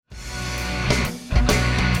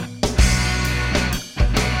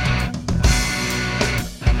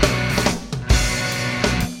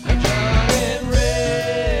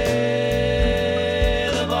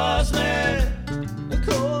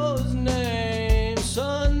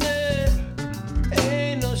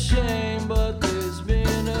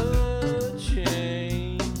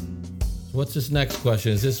What's this next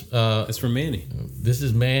question? Is this... It's from Manny. This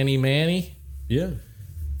is Manny? Yeah.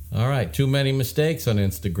 All right. Too many mistakes on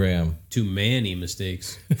Instagram. Too many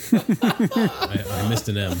mistakes. I missed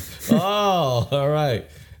an M. Oh, all right.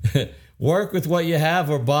 Work with what you have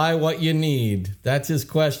or buy what you need. That's his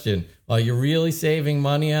question. Are you really saving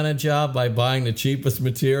money on a job by buying the cheapest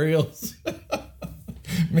materials?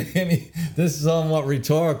 Manny, this is a somewhat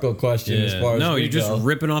rhetorical question as far as no, we you're go. just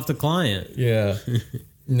ripping off the client. Yeah.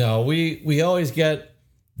 No, we always get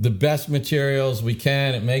the best materials we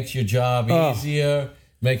can. It makes your job easier,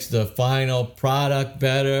 makes the final product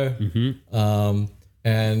better. Mm-hmm.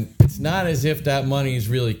 And it's not as if that money is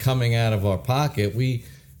really coming out of our pocket.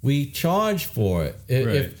 We charge for it.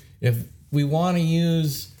 Right. If we want to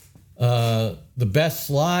use the best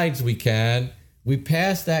slides we can, we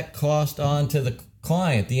pass that cost on to the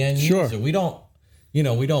client, the end user. We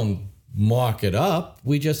don't mark it up.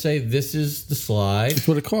 We just say, this is the slide. It's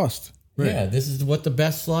what it costs. Right. Yeah, this is what the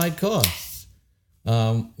best slide costs.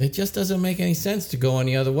 It just doesn't make any sense to go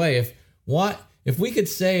any other way. If we could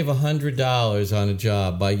save $100 on a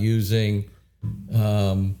job by using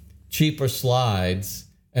cheaper slides,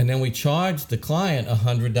 and then we charge the client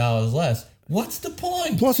 $100 less, what's the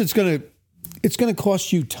point? Plus, it's going to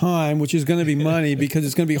cost you time, which is going to be money, because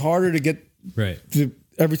it's going to be harder to get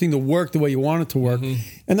everything to work the way you want it to work. Mm-hmm.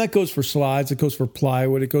 And that goes for slides, it goes for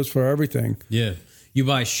plywood, it goes for everything. Yeah. You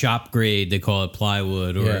buy shop grade, they call it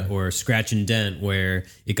plywood, or scratch and dent, where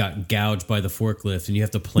it got gouged by the forklift, and you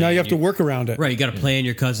have to plan. Now you have to work around it. Right, you got to plan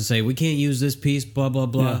your cuts and say, we can't use this piece, blah, blah,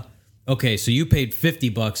 blah. Yeah. Okay, so you paid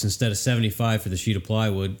 $50 instead of $75 for the sheet of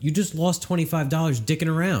plywood. You just lost $25 dicking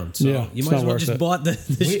around. So you might as well just bought the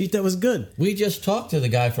sheet that was good. We just talked to the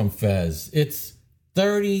guy from Fez. It's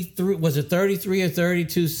 33, was it 33 or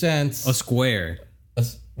 32 cents? A square.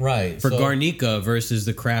 Right. For Garnica versus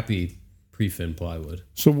the crappy prefin plywood.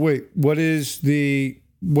 So wait, what's the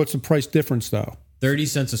price difference though? 30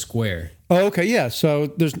 cents a square. Oh, okay, yeah.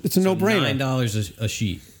 So it's a no-brainer. $9 a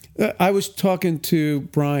sheet. I was talking to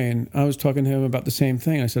Brian. I was talking to him about the same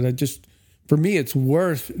thing. I said, for me, it's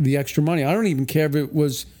worth the extra money. I don't even care if it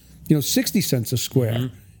was, 60 cents a square.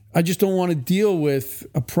 Mm-hmm. I just don't want to deal with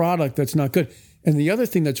a product that's not good. And the other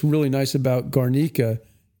thing that's really nice about Garnica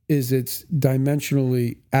is it's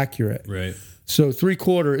dimensionally accurate. Right. So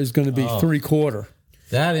 3/4 is going to be 3/4.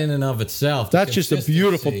 That in and of itself. That's just a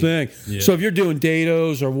beautiful thing. Yeah. So if you're doing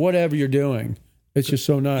dados or whatever you're doing, it's just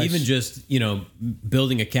so nice. Even just,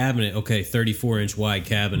 building a cabinet, 34-inch wide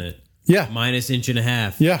cabinet. Yeah. Minus inch and a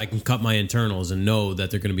half. Yeah. I can cut my internals and know that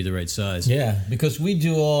they're going to be the right size. Yeah, because we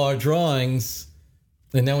do all our drawings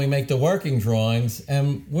and then we make the working drawings,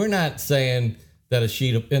 and we're not saying that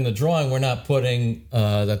in the drawing, we're not putting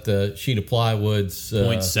that the sheet of plywood's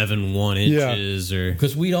 0.71 inches or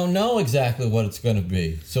because we don't know exactly what it's going to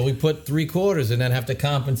be. So we put 3/4 and then have to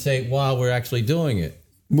compensate while we're actually doing it.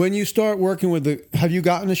 When you start working with have you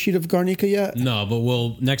gotten a sheet of Garnica yet? No,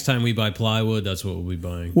 but next time we buy plywood, that's what we'll be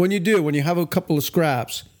buying. When you have a couple of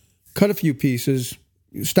scraps, cut a few pieces,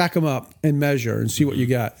 stack them up and measure and see what you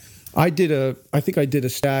got. I think I did a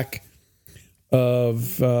stack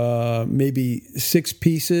of maybe 6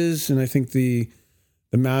 pieces, and I think the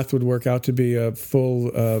math would work out to be a full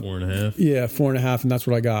 4.5. Yeah, 4.5, and that's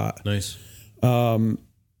what I got. Nice.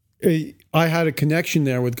 I had a connection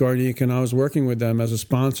there with Garnica, and I was working with them as a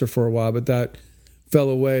sponsor for a while, but that fell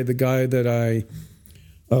away. The guy that I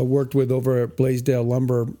worked with over at Blaisdell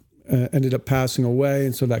Lumber ended up passing away,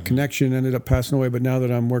 and so that connection ended up passing away. But now that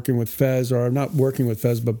I'm working with Fez, or I'm not working with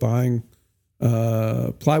Fez, but buying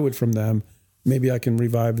plywood from them, maybe I can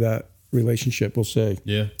revive that relationship. We'll see.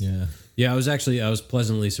 Yeah. I was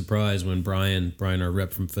pleasantly surprised when Brian, our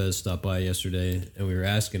rep from Fez, stopped by yesterday, and we were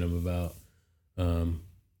asking him about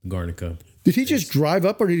Garnica. Did he just drive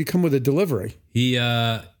up, or did he come with a delivery? He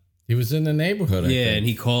was in the neighborhood. I think. And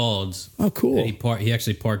he called. Oh, cool. And he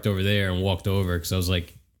actually parked over there and walked over, because I was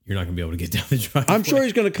like, you're not going to be able to get down the driveway. I'm sure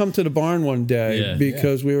he's going to come to the barn one day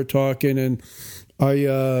because we were talking, and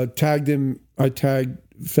I tagged him. I tagged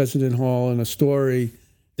Fessenden Hall in a story.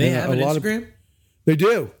 They have an Instagram? They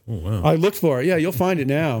do. Oh, wow. I looked for it. Yeah, you'll find it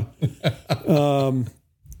now.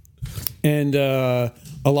 And a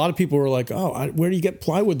lot of people were like, where do you get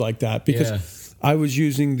plywood like that? Because I was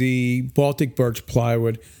using the Baltic birch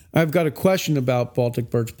plywood. I've got a question about Baltic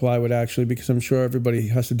birch plywood, actually, because I'm sure everybody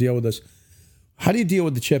has to deal with this. How do you deal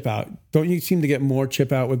with the chip out? Don't you seem to get more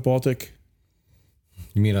chip out with Baltic?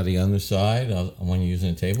 You mean on the underside when you're using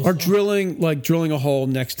a table? Or drilling a hole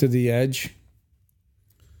next to the edge?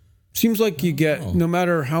 Seems like you get, no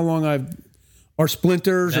matter how long or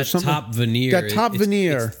splinters that or something. Top veneer. That top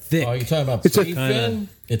veneer. It's thick. Oh, you're talking about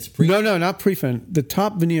It's pre-fin? No, not pre-fin. The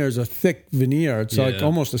top veneer is a thick veneer. It's like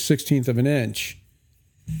almost a 1/16 of an inch.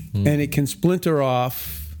 And it can splinter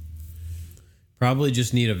off. Probably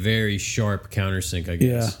just need a very sharp countersink, I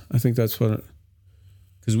guess. Yeah, I think that's what it...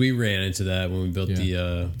 Because we ran into that when we built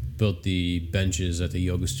the benches at the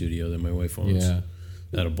yoga studio that my wife owns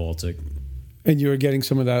out of Baltic. And you were getting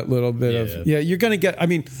some of that little bit of... Yeah, you're going to get... I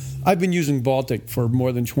mean, I've been using Baltic for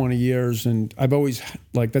more than 20 years, and I've always...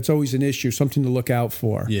 Like, that's always an issue, something to look out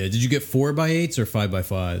for. Yeah, did you get 4x8s or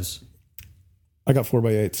 5x5s? I got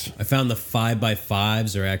 4x8s. I found the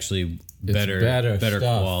 5x5s are actually better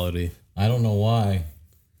quality. I don't know why.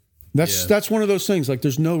 That's one of those things. Like,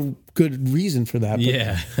 there's no good reason for that.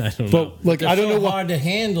 But, I don't know. Like, I don't know. Hard to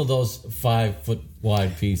handle those 5-foot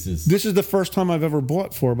wide pieces. This is the first time I've ever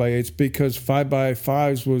bought 4x8s because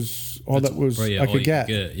 5x5s was all that was I could get.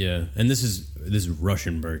 Yeah, and this is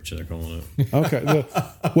Russian birch they're calling it. Okay,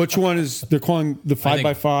 which one is they're calling the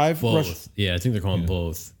 5x5? Both. Yeah, I think they're calling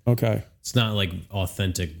both. Okay, it's not like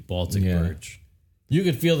authentic Baltic birch. You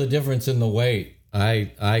could feel the difference in the weight.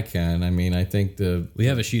 I can. I mean, I think we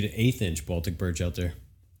have a sheet of 1/8-inch Baltic birch out there.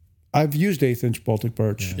 I've used 1/8-inch Baltic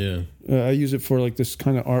birch. Yeah, I use it for like this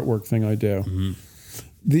kind of artwork thing I do. Mm-hmm.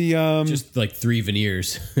 The just like 3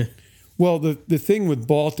 veneers. Well, the thing with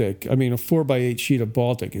Baltic, I mean, a 4x8 sheet of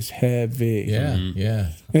Baltic is heavy. Yeah,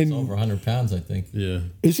 yeah. It's over 100 pounds, I think. Yeah.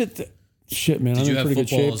 Is it? Shit, man. Did I'm you in have pretty good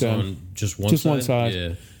shape then. on just one side?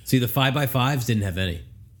 Yeah. See, the 5x5s didn't have any.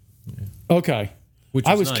 Yeah. Okay.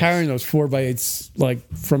 I was carrying those 4x8s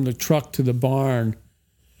like from the truck to the barn,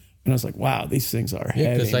 and I was like, "Wow, these things are heavy."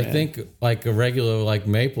 Yeah, because I think like a regular like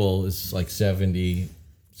maple is like 72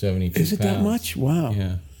 Is it pounds. that much? Wow.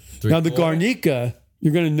 Yeah. Now the Garnica,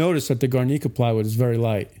 you're going to notice that the Garnica plywood is very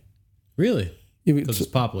light. Really? Because it's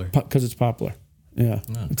poplar. Because it's poplar. Yeah,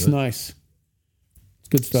 it's good. Nice. It's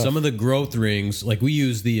good stuff. Some of the growth rings, like we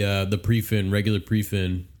use the pre-fin, regular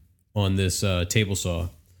pre-fin on this table saw.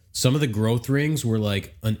 Some of the growth rings were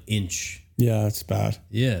like an inch. Yeah, that's bad.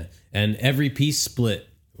 Yeah, and every piece split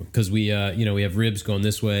because we have ribs going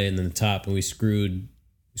this way and then the top, and we screw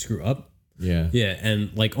up. Yeah, yeah,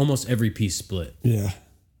 and like almost every piece split. Yeah,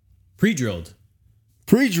 pre-drilled.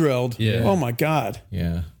 Yeah. Oh my god.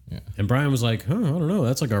 Yeah. Yeah. And Brian was like, I don't know.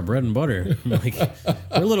 That's like our bread and butter. I'm like, we're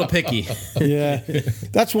a little picky. Yeah.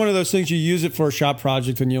 That's one of those things you use it for a shop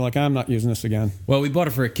project and you're like, I'm not using this again. Well, we bought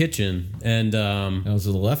it for a kitchen. And those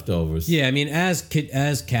are the leftovers. Yeah. I mean, as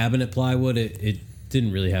cabinet plywood, it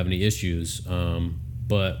didn't really have any issues.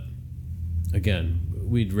 But again,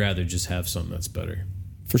 we'd rather just have something that's better.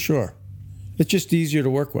 For sure. It's just easier to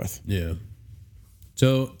work with. Yeah.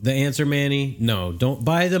 So the answer, Manny, no, don't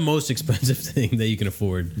buy the most expensive thing that you can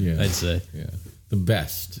afford. Yeah. I'd say. Yeah. The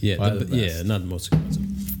best. Yeah. The best. Yeah. Not the most expensive.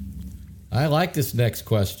 I like this next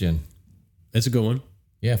question. It's a good one.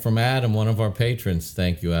 Yeah. From Adam, one of our patrons.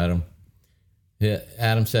 Thank you, Adam. Yeah,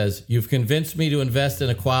 Adam says, you've convinced me to invest in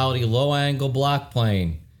a quality low angle block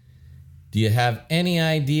plane. Do you have any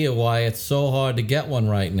idea why it's so hard to get one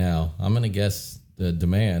right now? I'm going to guess the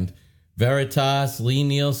demand. Veritas, Lee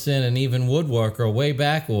Nielsen, and even Woodwork are way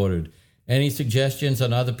back ordered. Any suggestions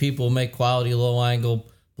on other people who make quality low-angle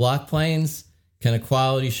block planes? Can a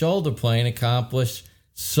quality shoulder plane accomplish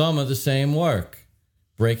some of the same work?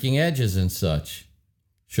 Breaking edges and such.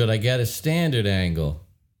 Should I get a standard angle?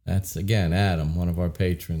 That's, again, Adam, one of our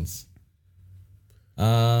patrons.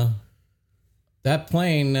 That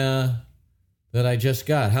plane that I just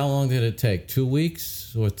got, how long did it take? 2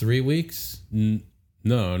 weeks or 3 weeks?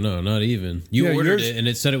 No, not even. You ordered it, and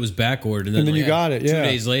it said it was back ordered. And then you got it, 2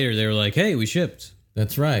 days later, they were like, hey, we shipped.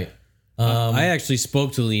 That's right. I actually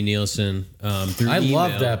spoke to Lee Nielsen through email. I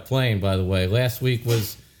love that plane, by the way. Last week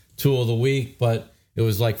was tool of the week, but it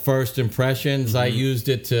was like first impressions. Mm-hmm. I used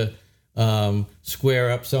it to square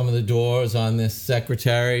up some of the doors on this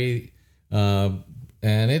secretary, and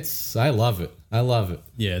I love it. I love it.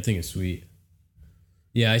 Yeah, I think it's sweet.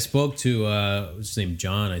 Yeah, I spoke to what's his name,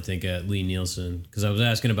 John, I think, at Lee Nielsen, because I was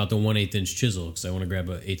asking about the 1/8 inch chisel, because I want to grab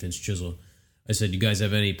an 1/8 inch chisel. I said, "You guys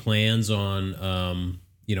have any plans on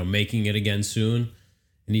making it again soon?"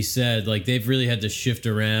 And he said, like, they've really had to shift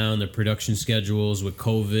around their production schedules with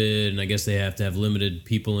COVID, and I guess they have to have limited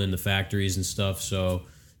people in the factories and stuff. So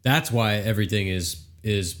that's why everything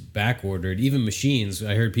is back ordered. Even machines,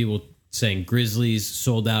 I heard people saying Grizzlies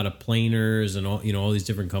sold out of planers and all these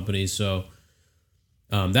different companies. So.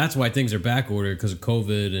 That's why things are back ordered because of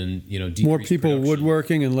COVID and more people production.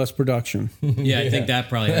 Woodworking and less production. Yeah, I think that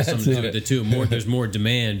probably has something to do with it too. There's more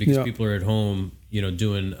demand because people are at home,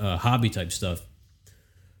 doing hobby type stuff.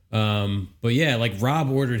 But yeah, like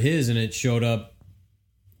Rob ordered his and it showed up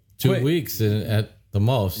 2 weeks at the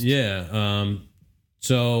most. Yeah.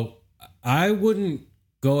 So I wouldn't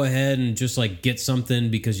go ahead and just like get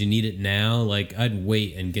something because you need it now. Like I'd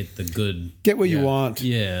wait and get the good. Get what you want.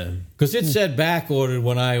 Yeah. Because it said back ordered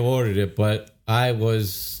when I ordered it, but I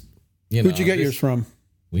was, Who'd you get yours from?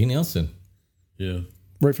 Lee Nielsen. Yeah.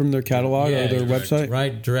 Right from their catalog or their website?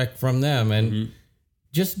 Right, direct from them. And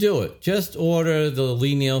just do it. Just order the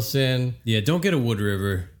Lee Nielsen. Yeah, don't get a Wood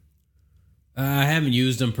River. I haven't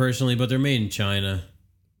used them personally, but they're made in China.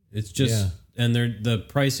 It's just... And the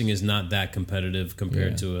pricing is not that competitive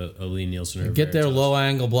compared to a Lee Nielsen or get their low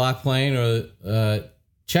angle block plane, or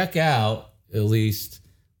check out at least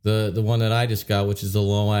the one that I just got, which is the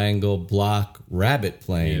low angle block rabbit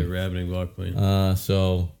plane. Yeah, rabbiting block plane.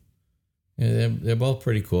 So they're both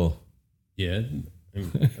pretty cool. Yeah, I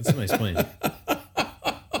mean, that's a nice plane.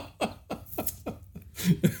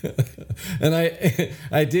 And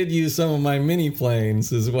I did use some of my mini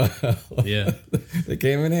planes as well. Yeah. They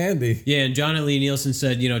came in handy. Yeah, and John and Lee Nielsen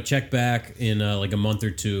said, check back in like a month or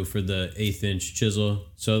two for the 1/8" chisel.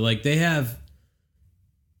 So like they have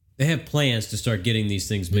plans to start getting these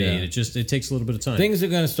things made. Yeah. It takes a little bit of time. Things are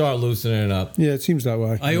going to start loosening up. Yeah, it seems that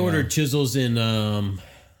way. I ordered chisels in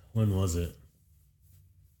when was it?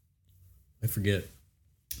 I forget.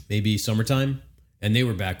 Maybe summertime, and they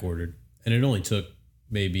were back ordered, and it only took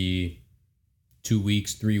maybe 2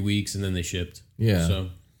 weeks, 3 weeks, and then they shipped. Yeah. So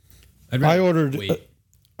I ordered a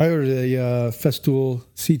Festool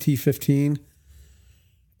CT15,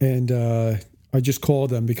 and I just called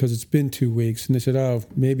them because it's been 2 weeks, and they said, "Oh,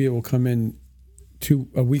 maybe it will come in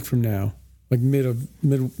a week from now, like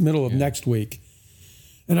middle of next week."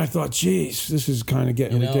 And I thought, "Geez, this is kind of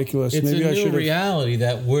getting ridiculous." It's maybe a I new should reality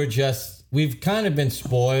that we've kind of been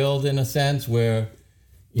spoiled in a sense where.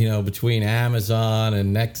 Between Amazon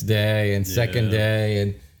and next day and second day.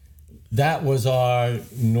 And that was our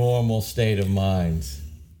normal state of mind.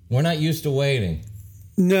 We're not used to waiting.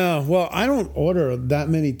 No, well, I don't order that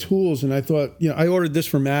many tools. And I thought, I ordered this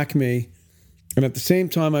from Acme. And at the same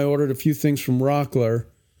time, I ordered a few things from Rockler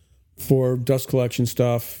for dust collection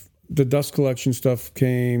stuff. The dust collection stuff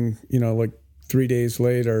came, like 3 days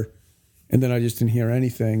later. And then I just didn't hear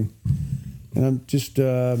anything. And I'm just,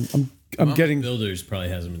 I'm getting Builders probably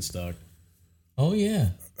has them in stock. Oh yeah,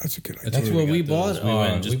 that's a good idea. That's where we bought.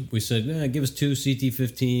 We said, give us 2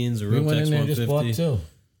 CT15s or we went Rotex in there 150. and just bought 2.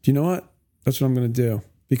 Do you know what? That's what I'm going to do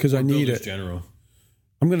because I need it. General.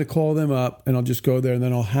 I'm going to call them up and I'll just go there and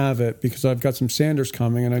then I'll have it because I've got some sanders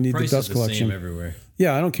coming and I need the dust collection. Same everywhere.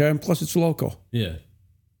 Yeah, I don't care. And plus, it's local. Yeah.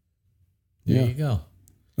 There you go.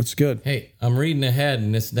 That's good. Hey, I'm reading ahead,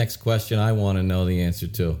 and this next question I want to know the answer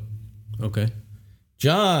to. Okay.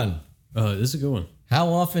 John. This is a good one. How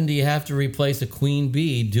often do you have to replace a queen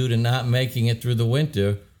bee due to not making it through the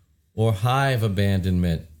winter or hive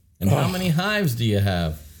abandonment? And how many hives do you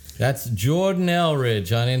have? That's Jordan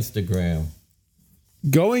Elridge on Instagram.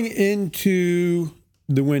 Going into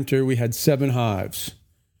the winter, we had 7 hives.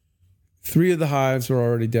 3 of the hives are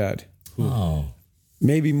already dead. Oh.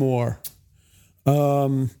 Maybe more.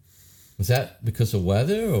 Was that because of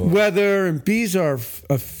weather? Or? Weather and bees are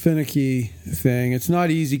a finicky thing. It's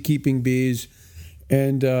not easy keeping bees.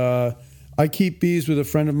 And I keep bees with a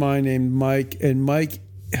friend of mine named Mike. And Mike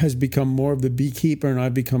has become more of the beekeeper and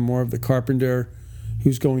I've become more of the carpenter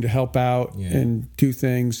who's going to help out and do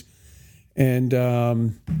things. And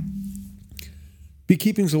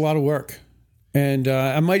beekeeping's a lot of work. And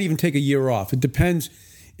I might even take a year off. It depends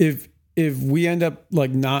if we end up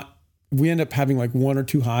having like 1 or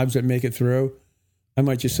 2 hives that make it through. I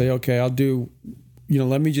might just say, okay, I'll do,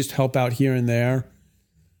 let me just help out here and there,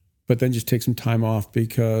 but then just take some time off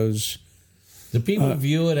because. Do people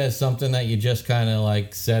view it as something that you just kind of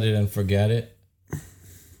like set it and forget it?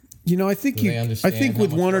 I think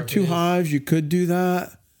with 1 or 2 hives, you could do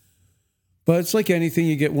that. But it's like anything,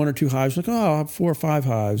 you get 1 or 2 hives, like, I'll have 4 or 5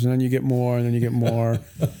 hives, and then you get more, and then you get more.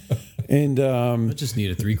 And I just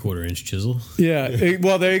need a 3/4 inch chisel. Yeah,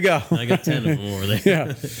 well, there you go. I got 10 of them over there.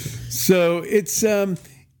 Yeah. So it's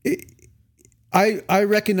I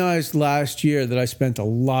recognized last year that I spent a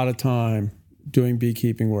lot of time doing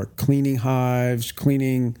beekeeping work, cleaning hives,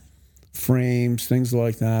 cleaning frames, things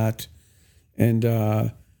like that. And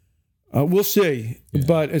we'll see. Yeah.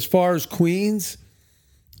 But as far as queens,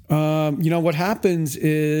 what happens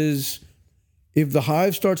is if the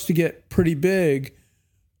hive starts to get pretty big,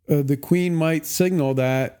 the queen might signal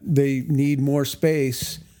that they need more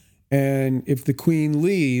space. And if the queen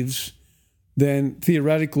leaves, then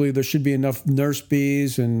theoretically there should be enough nurse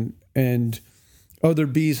bees and other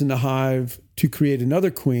bees in the hive to create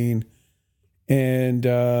another queen.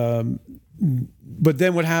 And but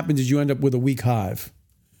then what happens is you end up with a weak hive.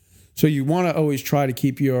 So you want to always try to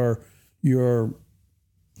keep your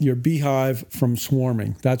beehive from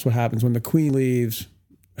swarming. That's what happens when the queen leaves.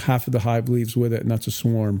 Half of the hive leaves with it, and that's a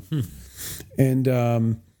swarm. And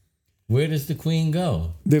where does the queen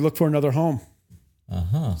go? They look for another home.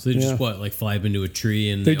 So they just like fly up into a tree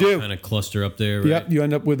and they all kind of cluster up there. Right? Yep. You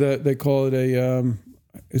end up with they call it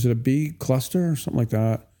is it a bee cluster or something like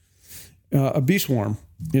that? A bee swarm.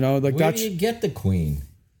 Where do you get the queen?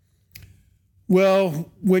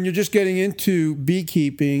 Well, when you're just getting into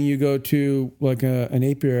beekeeping, you go to like an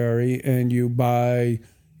apiary and you buy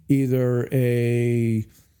either a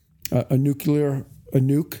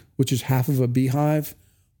nuke, which is half of a beehive,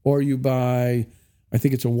 or you buy, I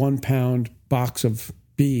think it's a 1 pound box of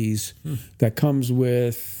bees that comes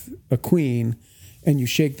with a queen, and you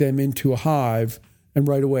shake them into a hive, and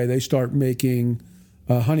right away they start making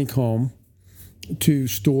honeycomb to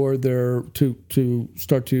store to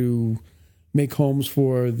start to make homes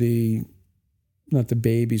for not the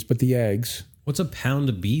babies, but the eggs. What's a pound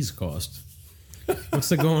of bees cost? What's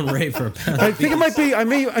the going rate for a pound? I think it might be. I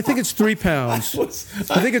think it's 3 pounds.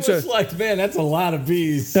 I think it's man, that's a lot of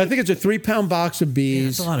bees. I think it's a 3 pound box of bees. Yeah,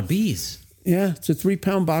 that's a lot of bees. Yeah, it's a 3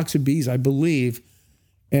 pound box of bees, I believe,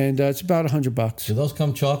 and it's about $100. Do those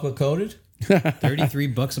come chocolate coated?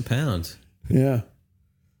 $33 a pound. Yeah,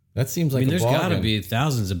 that seems like. There's got to be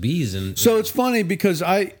thousands of bees, and so it's funny because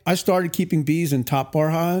I started keeping bees in top bar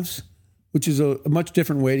hives, which is a much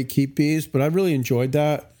different way to keep bees, but I really enjoyed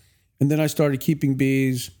that. And then I started keeping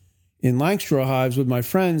bees in Langstroth hives with my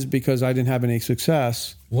friends because I didn't have any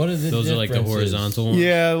success. What are the Those differences? are like the horizontal ones?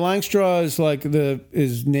 Yeah, Langstroth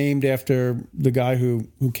is named after the guy who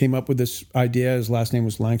came up with this idea. His last name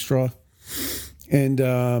was Langstroth. And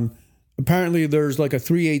apparently there's like a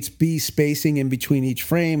 3/8 bee spacing in between each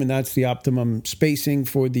frame, and that's the optimum spacing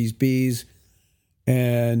for these bees.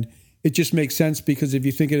 And it just makes sense because if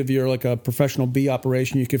you think of you're like a professional bee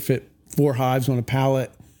operation, you could fit 4 hives on a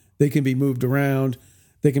pallet. They can be moved around.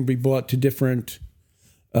 They can be brought to different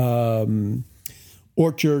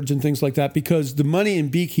orchards and things like that because the money in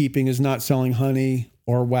beekeeping is not selling honey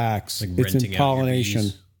or wax. Like it's in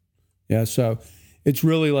pollination. Yeah, so it's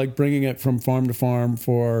really like bringing it from farm to farm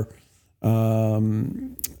for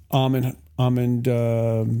almond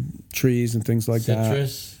trees and things like that.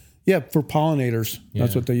 Citrus. Yeah, for pollinators. Yeah.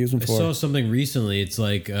 That's what they use them for. I saw something recently. It's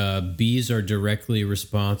like bees are directly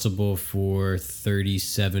responsible for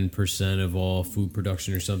 37% of all food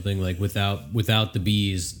production or something. Like without the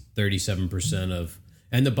bees, 37% of...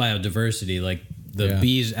 And the biodiversity. Like the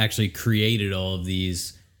bees actually created all of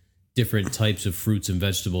these different types of fruits and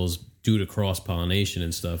vegetables due to cross-pollination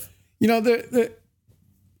and stuff.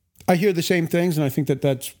 I hear the same things, and I think that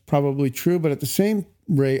that's probably true. But at the same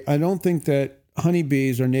rate, I don't think that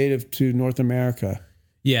honeybees are native to North America.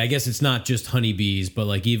 Yeah, I guess it's not just honeybees, but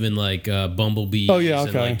like even like bumblebees. Oh yeah,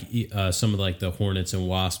 okay. And like some of like the hornets and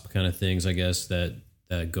wasp kind of things, I guess that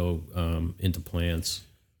go into plants.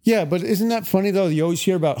 Yeah, but isn't that funny though? You always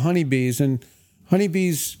hear about honeybees, and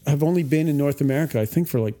honeybees have only been in North America, I think,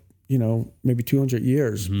 for like maybe 200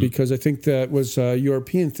 years, because I think that was a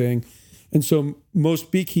European thing, and so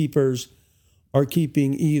most beekeepers are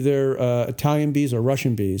keeping either Italian bees or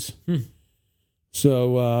Russian bees.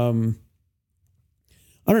 So I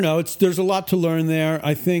don't know. There's a lot to learn there.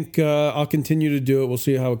 I think I'll continue to do it. We'll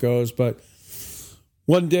see how it goes. But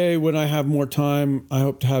one day when I have more time, I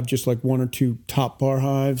hope to have just like 1 or 2 top bar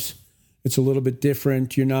hives. It's a little bit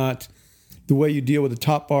different. The way you deal with a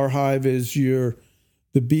top bar hive is the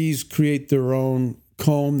bees create their own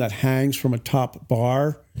comb that hangs from a top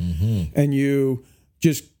bar, and you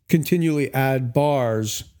just continually add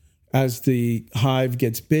bars as the hive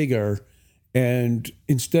gets bigger. And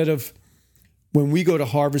instead of when we go to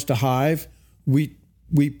harvest a hive, we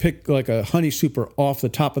pick like a honey super off the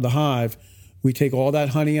top of the hive. We take all that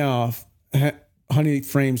honey off, honey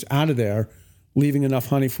frames out of there, leaving enough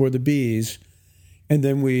honey for the bees, and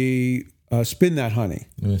then we spin that honey.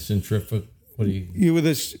 And a centrifugal. What do you? With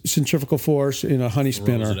a centrifugal force in a honey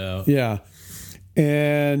spinner. Rolls it out. Yeah,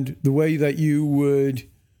 and the way that you would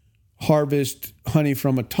harvest honey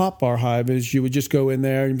from a top bar hive is you would just go in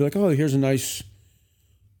there and be like, oh, here's a nice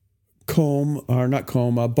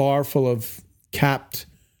a bar full of capped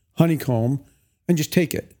honeycomb, and just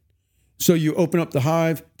take it. So you open up the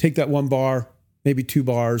hive, take that 1 bar, maybe 2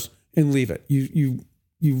 bars, and leave it. You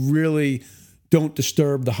really don't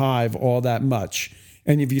disturb the hive all that much.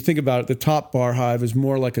 And if you think about it, the top bar hive is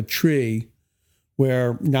more like a tree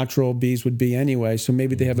where natural bees would be anyway. So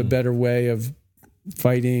maybe they have a better way of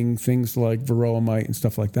fighting things like varroa mite and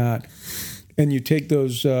stuff like that. And you take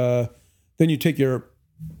those that Then you take your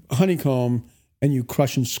honeycomb and you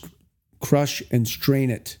crush and strain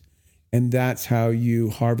it. And that's how you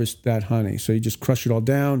harvest that honey. So you just crush it all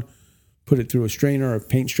down, put it through a strainer, a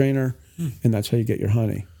paint strainer, and that's how you get your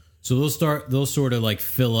honey. So they'll sort of like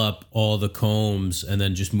fill up all the combs and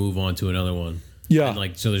then just move on to another one. Yeah. And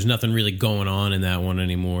like, so there's nothing really going on in that one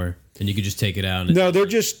anymore. And you could just take it out. And No, they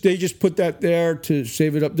just put that there to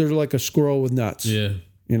save it up. They're like a squirrel with nuts. Yeah.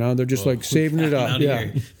 You know, they're just like saving it up.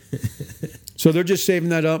 Yeah. So they're just saving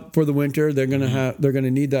that up for the winter. They're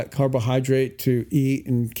gonna need that carbohydrate to eat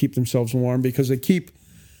and keep themselves warm, because they keep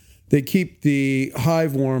the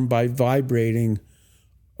hive warm by vibrating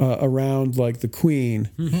around like the queen,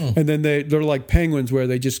 and then they're like penguins, where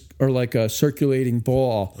they just are like a circulating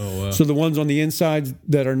ball. Oh, wow. So the ones on the inside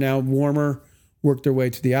that are now warmer work their way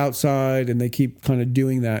to the outside, and they keep kind of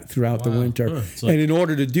doing that throughout the winter. And in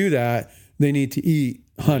order to do that, they need to eat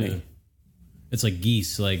honey. Yeah. It's like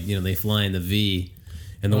geese, like, you know, they fly in the V,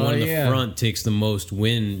 and the one in the front takes the most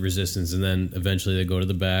wind resistance, and then eventually they go to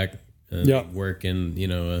the back and they work in, you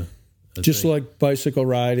know, just thing. Like bicycle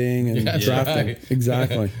riding and drafting. Right.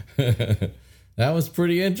 Exactly. That was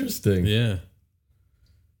pretty interesting. Yeah.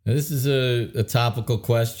 Now, this is a topical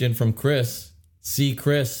question from Chris. C.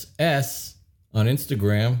 Chris S. on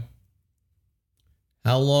Instagram.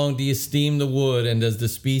 How long do you steam the wood, and does the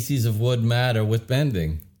species of wood matter with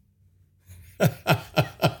bending?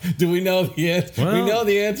 Do we know the answer? Well, we know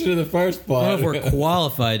the answer to the first part. I don't know if we're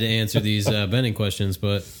qualified to answer these bending questions,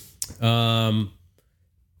 but from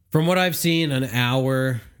what I've seen, an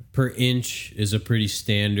hour per inch is a pretty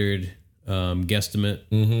standard guesstimate.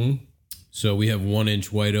 Mm-hmm. So we have 1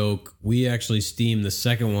 inch white oak. We actually steam the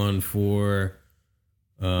second one for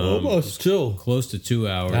almost close to 2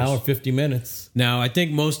 hours. An hour, 50 minutes. Now, I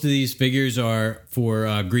think most of these figures are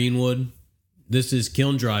for green wood. This is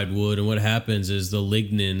kiln dried wood, and what happens is the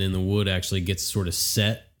lignin in the wood actually gets sort of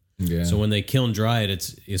set. Yeah. So when they kiln dry it,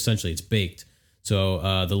 it's baked. So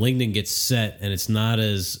the lignin gets set, and it's not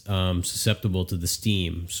as susceptible to the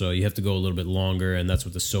steam. So you have to go a little bit longer, and that's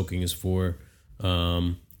what the soaking is for.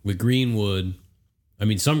 With green wood, I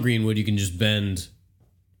mean, some green wood you can just bend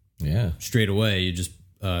straight away. You just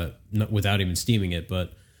without even steaming it.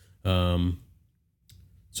 But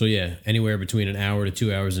so yeah, anywhere between an hour to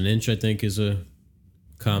 2 hours an inch, I think, is a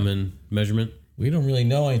common measurement. We don't really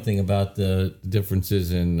know anything about the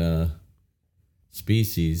differences in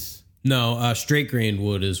species. No, straight grained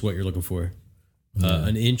wood is what you're looking for.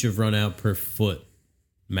 An inch of run out per foot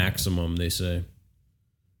maximum, they say.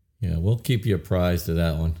 Yeah, we'll keep you apprised of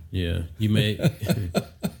that one. Yeah, you may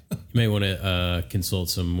want to consult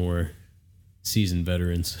some more seasoned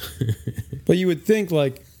veterans. But you would think,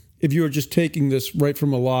 like, if you were just taking this right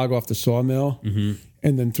from a log off the sawmill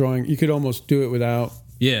and then throwing, you could almost do it without.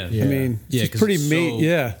 Yeah. I mean, it's pretty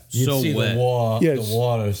You'd see wet. The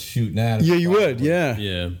water shooting at it. Yeah, you would. Yeah.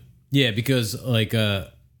 Yeah. Yeah, because like I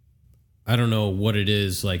don't know what it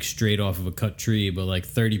is, like straight off of a cut tree, but like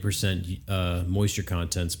 30% moisture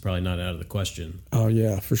content's probably not out of the question. Oh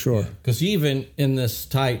yeah, for sure. Because even in this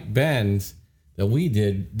tight bend that we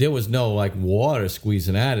did, there was no like water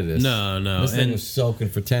squeezing out of this. No. This thing was soaking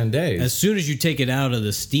for 10 days. As soon as you take it out of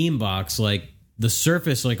the steam box, like the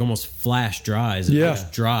surface like almost flash dries. It looks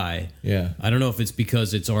dry. Yeah. I don't know if it's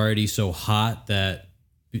because it's already so hot that,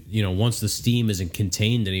 you know, once the steam isn't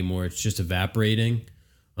contained anymore, it's just evaporating.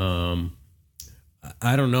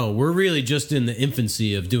 I don't know. We're really just in the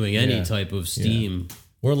infancy of doing any type of steam. Yeah.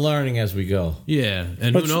 We're learning as we go. Yeah,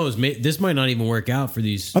 and who knows? This might not even work out for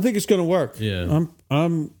these. I think it's going to work. Yeah,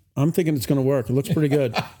 I'm thinking it's going to work. It looks pretty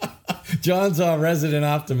good. John's our resident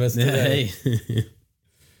optimist today. Hey.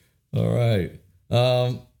 All right.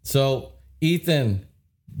 So Ethan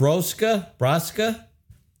Broska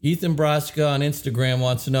on Instagram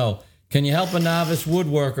wants to know, can you help a novice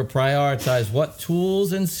woodworker prioritize what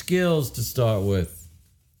tools and skills to start with?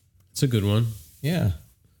 It's a good one. Yeah.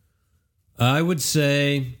 I would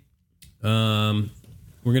say we're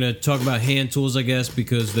going to talk about hand tools, I guess,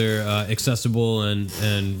 because they're accessible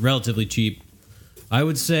and relatively cheap. I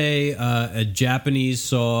would say a Japanese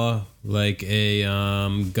saw, like a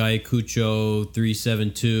Gaikucho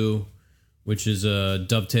 372, which is a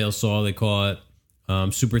dovetail saw, they call it.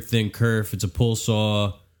 Super thin kerf. It's a pull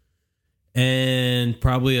saw. And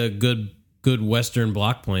probably a good Western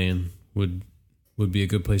block plane would be a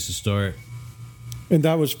good place to start. And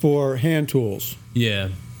that was for hand tools. Yeah.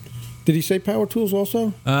 Did he say power tools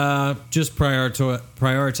also? Just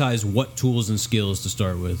prioritize what tools and skills to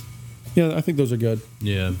start with. Yeah, I think those are good.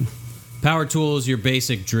 Yeah. Power tools, your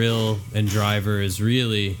basic drill and driver is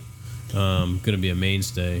really going to be a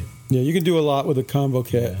mainstay. Yeah, you can do a lot with a combo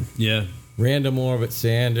kit. Yeah. random orbit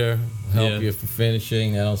sander help you for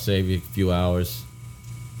finishing. That'll save you a few hours.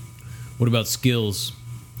 What about skills?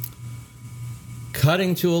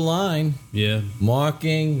 Cutting to a line. Yeah.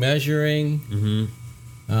 Marking, measuring.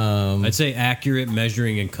 Mm-hmm. I'd say accurate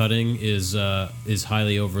measuring and cutting is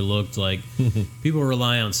highly overlooked. Like people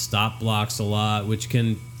rely on stop blocks a lot, which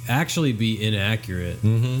can actually be inaccurate.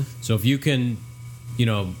 Mm-hmm. So if you can,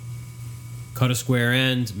 cut a square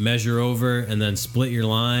end, measure over, and then split your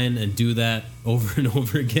line and do that over and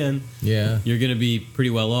over again, you're going to be pretty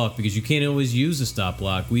well off because you can't always use a stop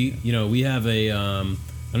block. We have a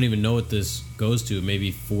I don't even know what this goes to,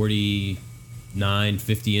 maybe 49,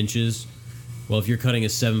 50 inches. Well, if you're cutting a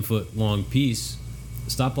 7-foot long piece,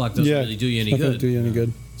 the stop block doesn't really do you any good. Doesn't do you any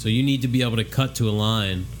good. So you need to be able to cut to a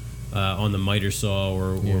line on the miter saw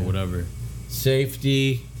or whatever.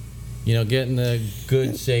 Safety, getting the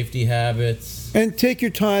good safety habits. And take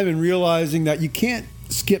your time in realizing that you can't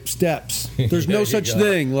skip steps. There's no such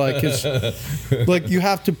thing. Like you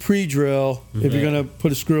have to pre-drill if you're going to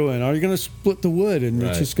put a screw in. Or you're going to split the wood, and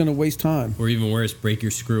it's just going to waste time. Or even worse, break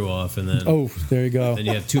your screw off, and then there you go. Then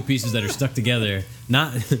you have two pieces that are stuck together,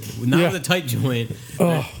 not with a tight joint.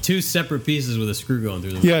 Two separate pieces with a screw going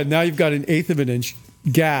through them. Yeah, now you've got an 1/8 of an inch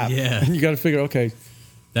gap. Yeah, and you got to figure, okay.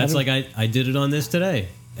 That's like I did it on this today,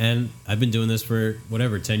 and I've been doing this for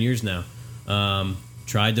 10 years now.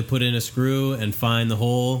 Tried to put in a screw and find the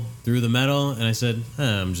hole through the metal, and I said,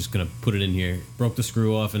 I'm just going to put it in here. Broke the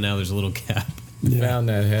screw off, and now there's a little gap. Found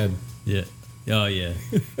that head. Yeah. Oh, yeah.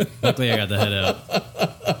 Luckily, I got the head out.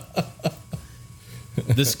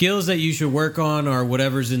 The skills that you should work on are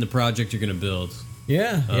whatever's in the project you're going to build.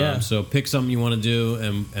 Yeah. So pick something you want to do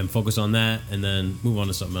and focus on that, and then move on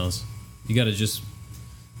to something else. You got to just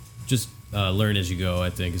learn as you go, I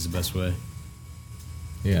think, is the best way.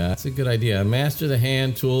 Yeah, that's a good idea. Master the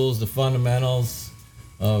hand tools, the fundamentals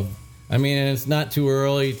it's not too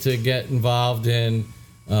early to get involved in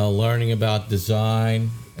learning about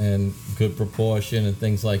design and good proportion and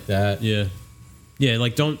things like that. Yeah. Yeah,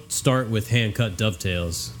 like don't start with hand-cut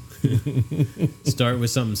dovetails. Start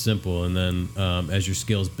with something simple, and then as your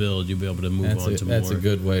skills build, you'll be able to move on to more. That's a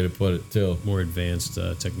good way to put it, too. More advanced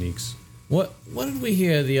techniques. What did we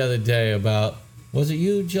hear the other day about, was it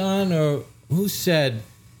you, John, or who said,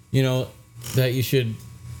 that you should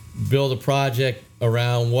build a project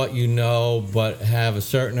around what you know, but have a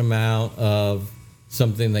certain amount of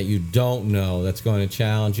something that you don't know that's going to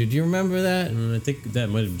challenge you. Do you remember that? I think that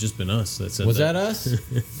might have just been us that said Was that. that us?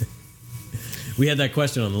 We had that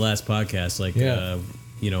question on the last podcast,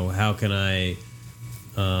 how can I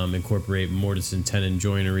incorporate mortise and tenon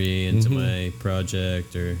joinery into my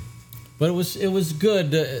project? But it was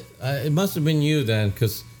good. It must have been you then,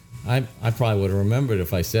 because I probably would have remembered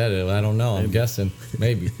if I said it. I don't know. I'm guessing.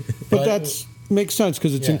 Maybe. But that makes sense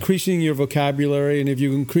because it's increasing your vocabulary, and if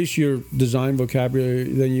you increase your design vocabulary,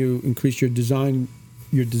 then you increase your design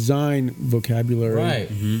vocabulary. Right.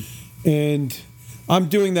 Mm-hmm. And I'm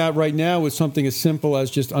doing that right now with something as simple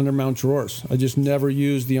as just undermount drawers. I just never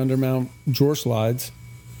use the undermount drawer slides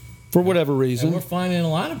for whatever reason. And we're finding a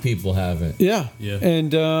lot of people haven't. Yeah.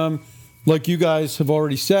 And like you guys have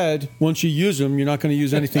already said, once you use them, you're not going to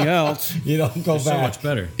use anything else. You don't go back. So much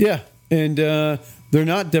better. Yeah, and they're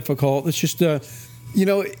not difficult. It's just, when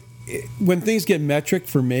things get metric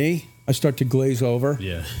for me, I start to glaze over.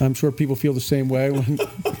 Yeah. I'm sure people feel the same way. When,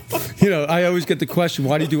 I always get the question,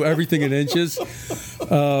 why do you do everything in inches?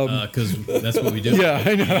 Because that's what we do. Yeah,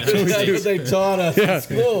 I know. That's what they taught us in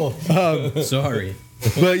school. Sorry.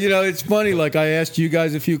 But, it's funny. Like, I asked you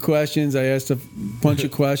guys a few questions. I asked a bunch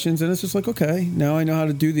of questions. And it's just like, okay, now I know how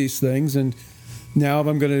to do these things. And now if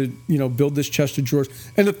I'm going to, build this chest of drawers.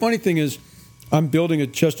 And the funny thing is, I'm building a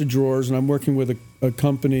chest of drawers, and I'm working with a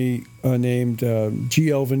company named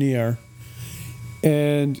GL Veneer.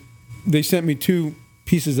 And they sent me 2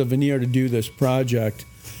 pieces of veneer to do this project.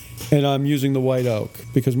 And I'm using the white oak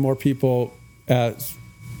because more people...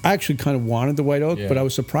 I actually kind of wanted the white oak, but I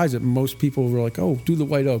was surprised that most people were like, oh, do the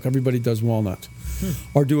white oak. Everybody does walnut.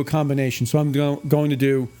 Or do a combination. So I'm going to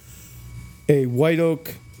do a white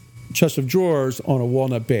oak chest of drawers on a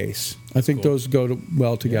walnut base. I think those go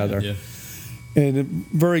well together. Yeah. And a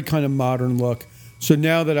very kind of modern look. So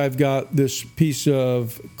now that I've got this piece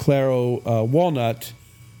of Claro walnut,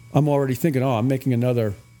 I'm already thinking, I'm making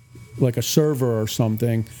another, like a server or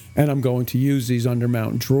something, and I'm going to use these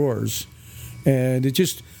undermount drawers. And it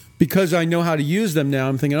just, because I know how to use them now,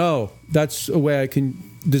 I'm thinking, that's a way I can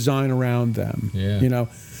design around them. Yeah.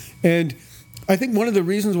 And I think one of the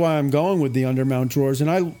reasons why I'm going with the undermount drawers,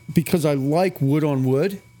 because I like wood on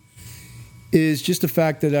wood, is just the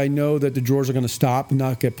fact that I know that the drawers are going to stop and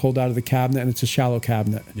not get pulled out of the cabinet, and it's a shallow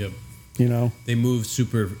cabinet. Yep. You know, they move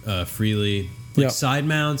super freely. Like side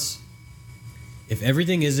mounts, if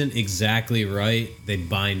everything isn't exactly right, they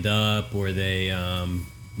bind up or they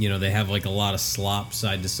they have like a lot of slop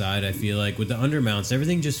side to side. I feel like with the undermounts,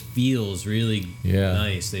 everything just feels really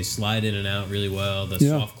nice. They slide in and out really well. The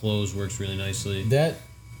soft close works really nicely. That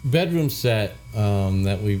bedroom set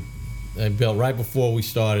that I built right before we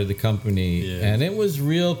started the company, and it was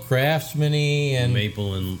real craftsman-y and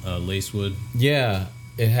maple and lacewood. Yeah,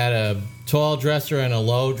 it had a tall dresser and a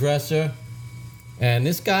low dresser. And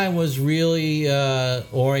this guy was really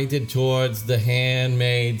oriented towards the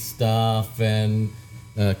handmade stuff and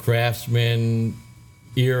Craftsman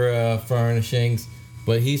era furnishings,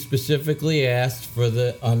 but he specifically asked for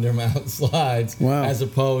the undermount slides as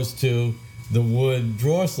opposed to the wood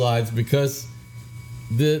drawer slides because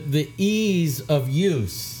the ease of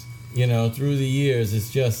use, through the years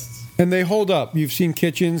is just... And they hold up. You've seen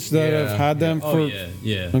kitchens that have had them for... Oh,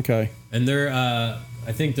 yeah. Okay. And they're...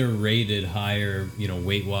 I think they're rated higher,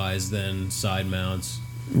 weight-wise than side mounts.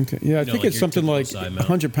 Okay. Yeah, I think it's something like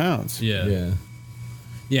 100 pounds. Yeah.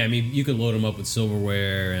 Yeah, I mean, you could load them up with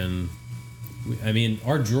silverware, and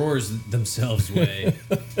our drawers themselves weigh,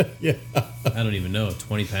 I don't even know,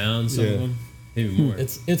 20 pounds, some of them, maybe more.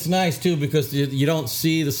 It's nice, too, because you don't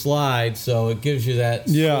see the slide, so it gives you that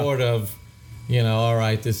sort of, all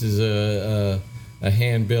right, this is a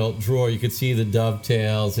hand-built drawer. You could see the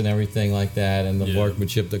dovetails and everything like that and the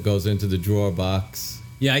workmanship that goes into the drawer box.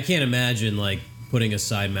 Yeah, I can't imagine, putting a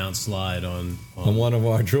side mount slide on one of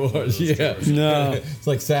our drawers. No. It's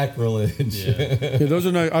like sacrilege. Yeah, those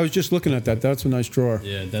are nice. I was just looking at that. That's a nice drawer.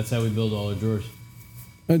 Yeah, that's how we build all our drawers.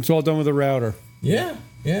 And it's all done with a router. Yeah,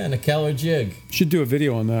 and a Keller jig. Should do a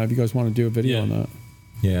video on that if you guys want to do a video on that.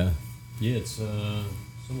 Yeah. Yeah, it's...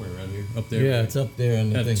 somewhere around here, up there. Yeah, it's up there.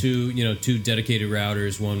 And have two dedicated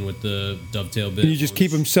routers, one with the dovetail bit. And you just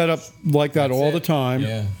keep them set up like that all the time.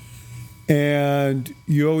 Yeah. And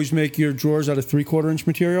you always make your drawers out of 3/4-inch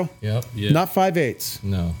material? Yep. Yeah. Not 5/8.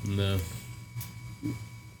 No.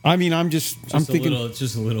 I mean, I'm thinking... It's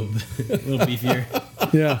just a little beefier.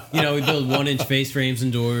 Yeah. We build 1-inch face frames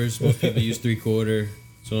and doors. Most people use 3/4.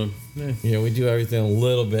 So, yeah, we do everything a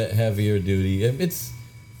little bit heavier duty. It's,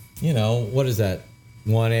 what is that?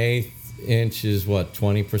 1/8 inch is what,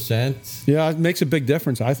 20%? Yeah, it makes a big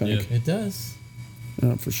difference, I think. Yeah. It does.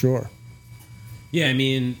 For sure. Yeah, I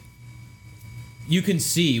mean, you can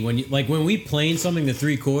see when we plane something to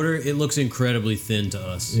 3/4, it looks incredibly thin to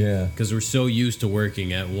us. Yeah. Because we're so used to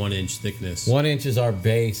working at 1-inch thickness. 1 inch is our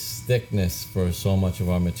base thickness for so much of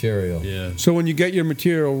our material. Yeah. So when you get your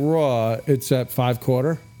material raw, it's at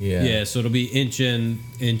 5/4? Yeah. Yeah, so it'll be inch and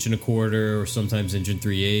a quarter, or sometimes inch and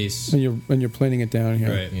 3/8. And you're planing it down here.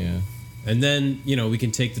 Right. Yeah. And then, we can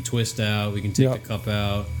take the twist out, we can take the cup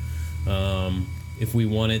out. If we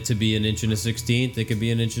want it to be an inch and a 1/16, it could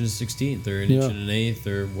be an inch and a 1/16 or an inch and an 1/8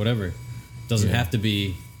 or whatever. It doesn't have to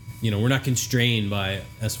be, we're not constrained by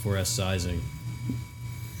S4S sizing.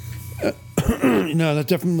 No, that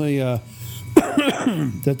definitely, you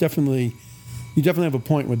definitely have a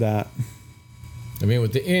point with that. I mean,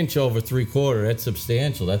 with the inch over 3/4, that's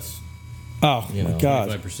substantial. That's, my God.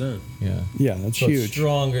 5%. Yeah. Yeah, that's so huge.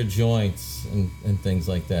 Stronger joints and things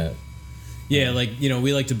like that. Yeah,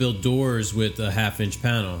 we like to build doors with a 1/2-inch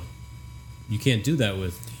panel. You can't do that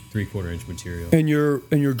with 3/4-inch material. And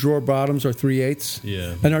your drawer bottoms are 3/8?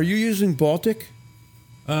 Yeah. And are you using Baltic?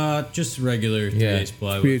 Just regular 3/8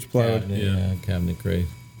 plywood. 3/8 plywood. Cabinet grade.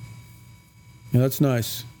 Yeah, that's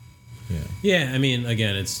nice. Yeah. Yeah, I mean,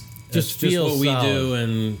 again, it's just what we do,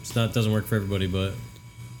 and doesn't work for everybody, but...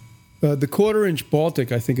 the 1/4-inch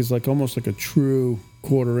Baltic, I think, is almost like a true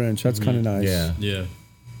 1/4-inch. That's kind of nice. Yeah.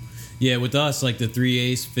 Yeah, with us, the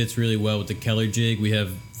 3/8 fits really well with the Keller jig. We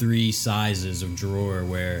have 3 sizes of drawer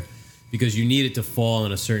because you need it to fall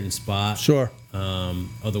in a certain spot. Sure.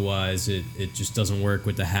 Otherwise, it just doesn't work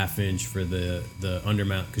with the 1/2-inch for the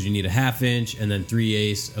undermount, because you need a 1/2-inch and then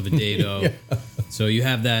 3/8 of a dado. So you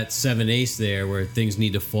have that 7/8 there where things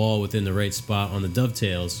need to fall within the right spot on the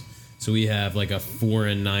dovetails. So we have a 4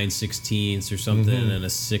 9/16 or something, and a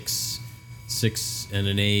 6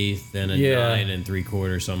 1/8 and a 9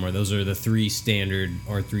 3/4 somewhere. Those are the 3 standard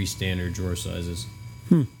drawer sizes.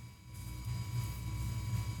 All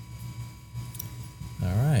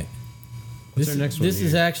right. What's our next one? This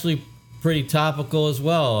is actually pretty topical as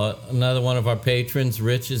well. Another one of our patrons,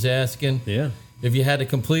 Rich, is asking, if you had to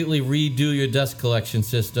completely redo your dust collection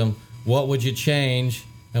system, what would you change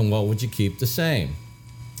and what would you keep the same?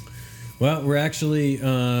 Well, we're actually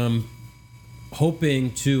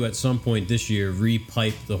hoping to, at some point this year,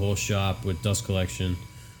 repipe the whole shop with dust collection.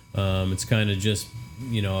 It's kind of just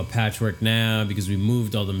a patchwork now because we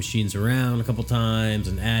moved all the machines around a couple times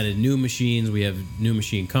and added new machines. We have a new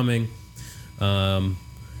machine coming.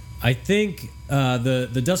 I think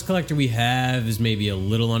the dust collector we have is maybe a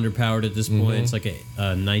little underpowered at this point. It's like a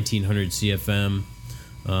 1900 CFM.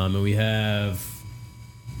 And we have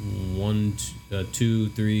 1, 2,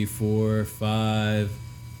 3, 4, 5,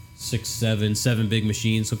 6, 7 big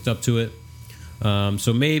machines hooked up to it.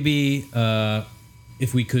 So maybe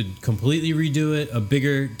if we could completely redo it, a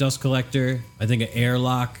bigger dust collector, I think an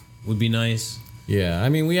airlock would be nice. Yeah, I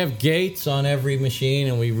mean, we have gates on every machine,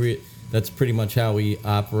 and that's pretty much how we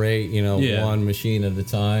operate, one machine at a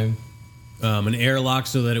time. An airlock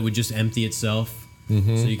so that it would just empty itself. So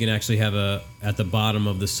you can actually have at the bottom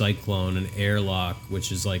of the Cyclone, an airlock,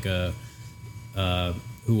 which is like who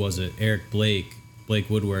was it? Eric Blake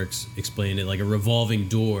Woodworks explained it, like a revolving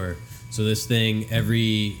door. So this thing,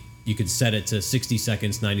 you could set it to 60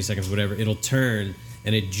 seconds, 90 seconds, whatever. It'll turn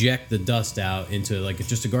and eject the dust out into like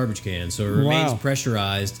just a garbage can. So it remains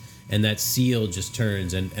pressurized, and that seal just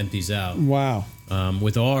turns and empties out. Wow.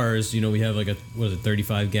 With ours, we have like a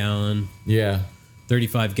 35-gallon. Yeah.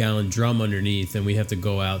 35-gallon drum underneath, and we have to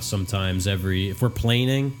go out sometimes if we're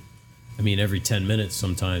planing, every 10 minutes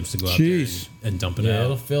sometimes to go out there and dump it out.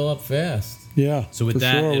 It'll fill up fast. Yeah. So with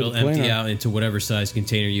that, it'll empty out into whatever size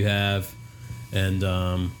container you have, and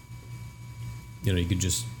you could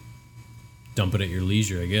just dump it at your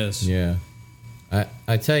leisure, I guess. Yeah.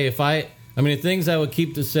 I tell you, the things I would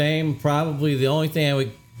keep the same, probably the only thing I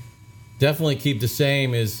would definitely keep the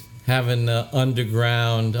same is having the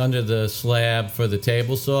underground, under the slab for the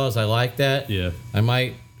table saws. I like that. Yeah. I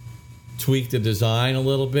might tweak the design a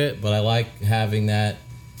little bit, but I like having that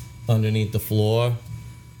underneath the floor.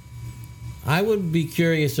 I would be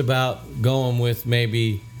curious about going with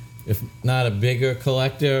maybe, if not a bigger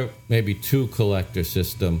collector, maybe 2 collector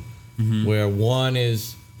system, where one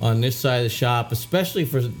is on this side of the shop, especially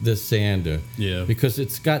for the sander. Yeah. Because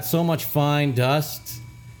it's got so much fine dust.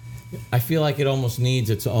 I feel like it almost needs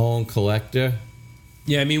its own collector.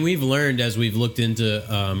 Yeah, we've learned as we've looked into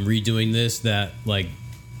redoing this that like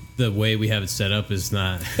the way we have it set up is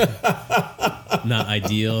not not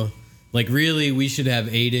ideal. Like really, we should have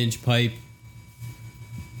 8-inch pipe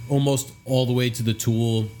almost all the way to the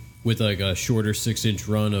tool with like a shorter 6-inch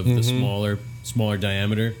run of the smaller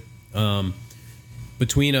diameter.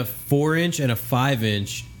 Between a 4-inch and a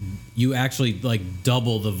 5-inch, you actually like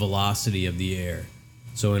double the velocity of the air.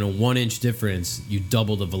 So in a 1-inch difference, you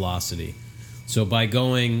double the velocity. So by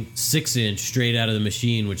going 6-inch straight out of the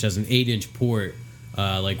machine, which has an 8-inch port,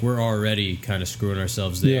 like we're already kind of screwing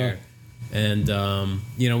ourselves there. Yeah.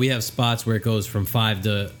 And we have spots where it goes from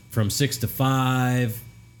 6 to 5,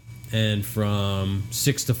 and from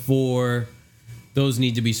 6 to 4. Those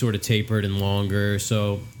need to be sort of tapered and longer.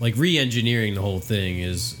 So like re-engineering the whole thing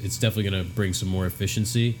it's definitely going to bring some more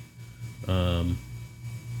efficiency. Yeah,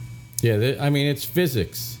 it's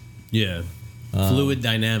physics. Yeah. Fluid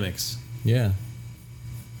dynamics. Yeah.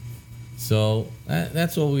 So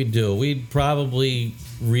that's what we do. We'd probably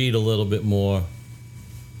read a little bit more.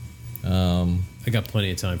 I got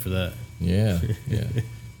plenty of time for that. Yeah.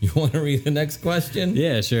 You want to read the next question?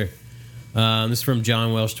 Yeah, sure. This is from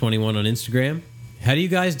John Welsh 21 on Instagram. How do you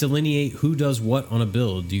guys delineate who does what on a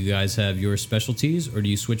build? Do you guys have your specialties, or do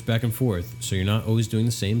you switch back and forth so you're not always doing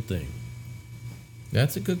the same thing?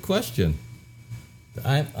 That's a good question.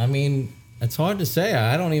 I mean, it's hard to say.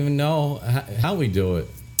 I don't even know how we do it.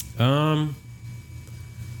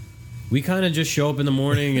 We kind of just show up in the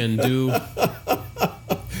morning and do...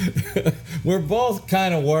 We're both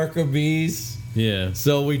kind of worker bees. Yeah.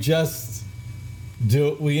 So we just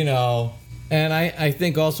do, and I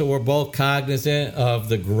think also we're both cognizant of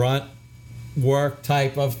the grunt work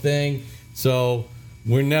type of thing. So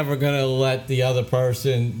we're never going to let the other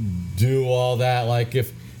person do all that. Like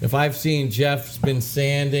if I've seen Jeff's been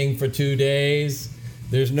sanding for 2 days,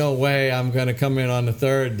 there's no way I'm going to come in on the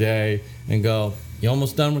 3rd day and go, "You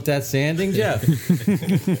almost done with that sanding, Jeff?"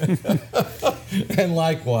 And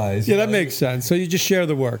likewise. Yeah, that makes sense. So you just share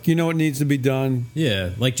the work. You know what needs to be done.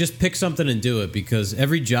 Yeah, like just pick something and do it, because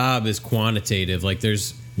every job is quantitative. Like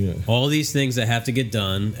there's all these things that have to get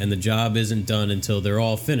done, and the job isn't done until they're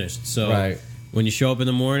all finished. So when you show up in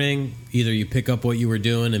the morning, either you pick up what you were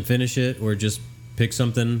doing and finish it, or just pick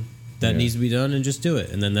something that needs to be done and just do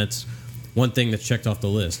it. And then that's one thing that's checked off the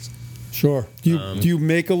list. Sure. Do you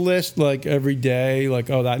make a list like every day, like,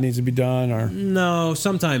 oh, that needs to be done? Or no,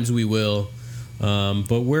 sometimes we will.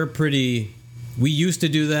 But we used to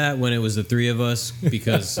do that when it was the 3 of us,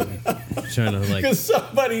 because trying to like, because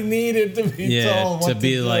somebody needed to be told what to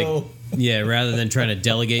be like, rather than trying to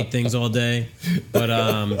delegate things all day. But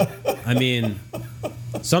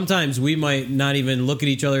sometimes we might not even look at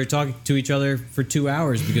each other, talk to each other for 2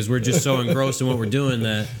 hours because we're just so engrossed in what we're doing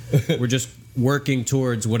that we're just working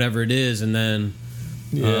towards whatever it is. And then,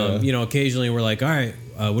 occasionally we're like, all right,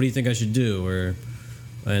 what do you think I should do?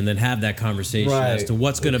 And then have that conversation as to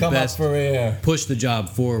what's going to best push the job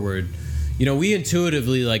forward. We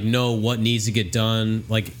intuitively know what needs to get done.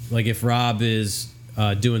 Like if Rob is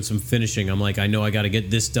doing some finishing, I'm like, I know I got to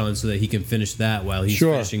get this done so that he can finish that while he's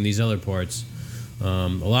finishing these other parts. A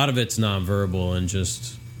lot of it's nonverbal and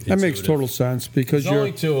just that makes total sense because there's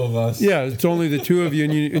only two of us. Yeah, it's only the two of you,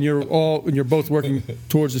 and you're both working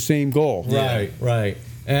towards the same goal. Right.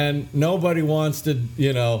 And nobody wants to,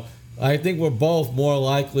 I think we're both more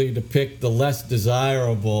likely to pick the less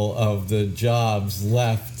desirable of the jobs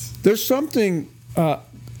left. There's something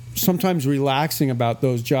sometimes relaxing about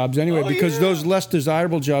those jobs anyway, because those less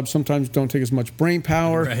desirable jobs sometimes don't take as much brain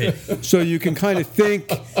power. Right. So you can kind of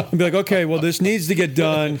think and be like, okay, well, this needs to get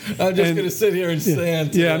done. I'm just going to sit here and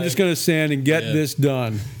sand today. Yeah, I'm just going to sand and get this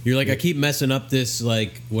done. You're like, I keep messing up this,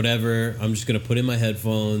 whatever. I'm just going to put in my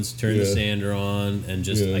headphones, turn the sander on, and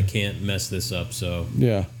just, I can't mess this up. So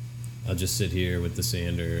I'll just sit here with the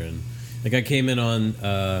sander. And I came in on,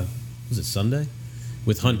 was it Sunday?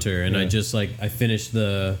 With Hunter, and I just I finished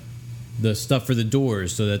the stuff for the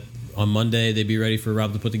doors so that on Monday they'd be ready for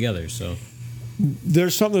Rob to put together. So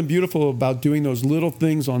there's something beautiful about doing those little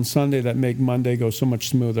things on Sunday that make Monday go so much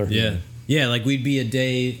smoother. Yeah, we'd be a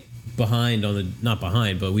day behind on the not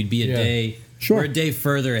behind, but we'd be a day. We're a day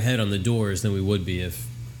further ahead on the doors than we would be if.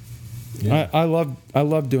 I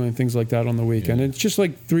love doing things like that on the weekend. It's just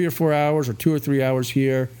 3 or 4 hours or 2 or 3 hours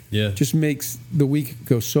here. Yeah, just makes the week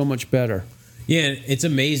go so much better. Yeah, it's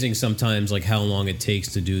amazing sometimes how long it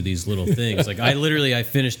takes to do these little things. I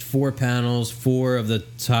finished 4 panels, 4 of the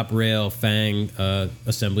top rail fang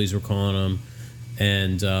assemblies, we're calling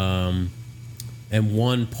them, and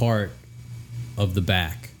 1 part of the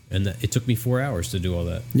back. And it took me 4 hours to do all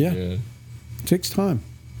that. Yeah. It takes time.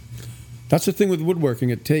 That's the thing with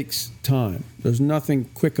woodworking. It takes time. There's nothing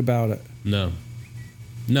quick about it. No,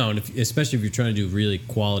 and especially if you're trying to do really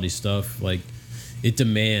quality stuff, it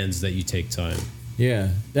demands that you take time. Yeah,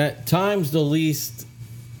 that time's the least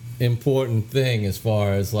important thing as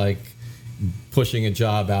far as pushing a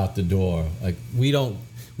job out the door. We don't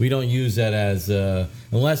use that as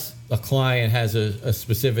unless a client has a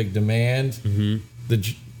specific demand. Mm-hmm.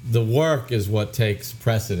 The work is what takes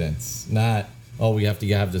precedence, not we have to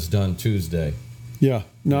have this done Tuesday. Yeah,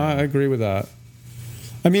 no, I agree with that.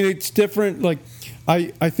 I mean, it's different.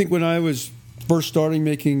 I think when I was first starting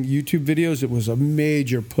making YouTube videos, it was a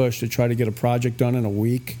major push to try to get a project done in a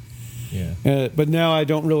week. Yeah. But now I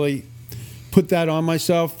don't really put that on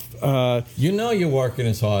myself. You're working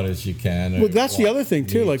as hard as you can. Well, that's the other thing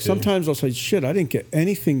too. Sometimes I'll say, shit, I didn't get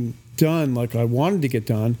anything done like I wanted to get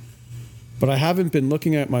done, but I haven't been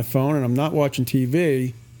looking at my phone and I'm not watching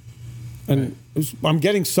TV. And I'm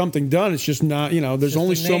getting something done. It's just not, there's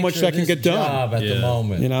only so much that can get done at the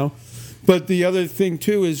moment. But the other thing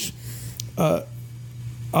too is,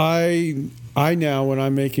 I now, when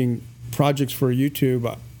I'm making projects for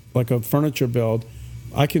YouTube, like a furniture build,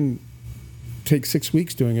 I can take 6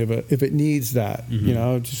 weeks doing it if it needs that.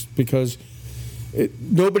 Mm-hmm. Just because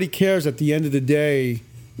nobody cares at the end of the day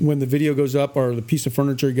when the video goes up or the piece of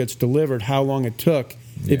furniture gets delivered how long it took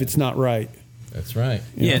if it's not right. That's right.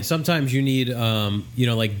 Yeah, and sometimes you need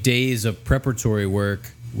days of preparatory work,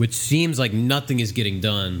 which seems like nothing is getting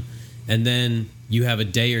done, and then you have a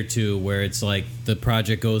day or two where it's the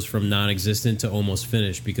project goes from non-existent to almost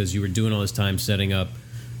finished because you were doing all this time setting up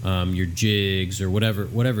your jigs or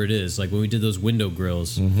whatever it is. When we did those window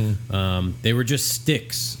grills, they were just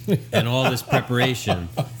sticks and all this preparation,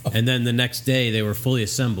 and then the next day they were fully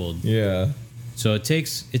assembled. Yeah. So it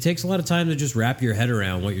takes a lot of time to just wrap your head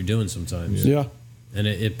around what you're doing sometimes. Yeah. And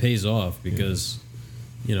it pays off because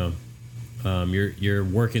you're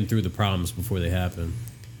working through the problems before they happen.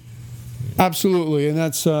 Absolutely, and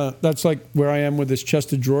that's where I am with this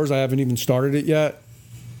chest of drawers. I haven't even started it yet,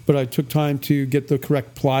 but I took time to get the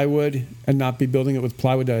correct plywood and not be building it with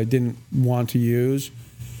plywood that I didn't want to use,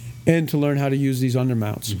 and to learn how to use these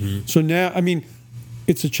undermounts. Mm-hmm. So now,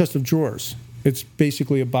 it's a chest of drawers. It's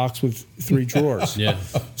basically a box with 3 drawers. Yeah.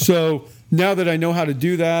 So now that I know how to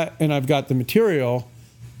do that and I've got the material,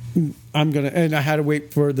 and I had to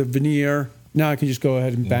wait for the veneer. Now I can just go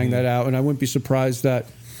ahead and bang that out, and I wouldn't be surprised that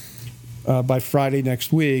by Friday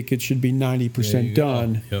next week it should be 90%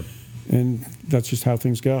 done. Yep. And that's just how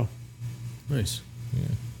things go. Nice. Yeah.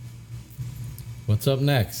 What's up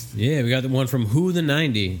next? Yeah, we got the one from Who the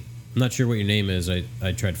 90. I'm not sure what your name is. I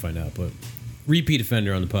tried to find out, but repeat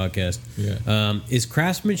offender on the podcast. Yeah. Is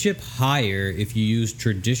craftsmanship higher if you use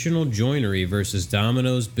traditional joinery versus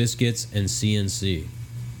dominoes, biscuits, and CNC?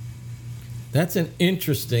 That's an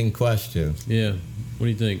interesting question. Yeah. What do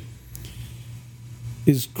you think?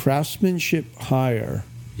 Is craftsmanship higher?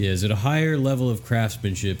 Yeah, is it a higher level of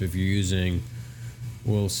craftsmanship if you're using,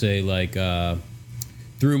 we'll say, like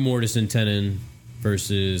through mortise and tenon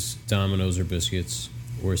versus dominoes or biscuits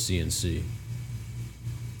or CNC?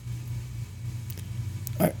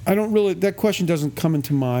 I don't really, that question doesn't come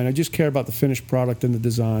into mind. I just care about the finished product and the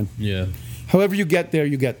design. Yeah. However you get there,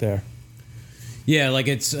 you get there. Yeah, like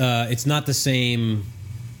it's not the same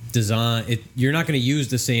design. You're not going to use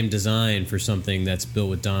the same design for something that's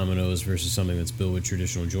built with dominoes versus something that's built with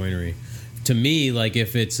traditional joinery. To me, like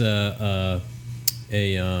if it's I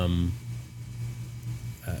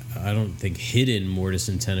don't think hidden mortise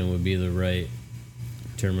and tenon would be the right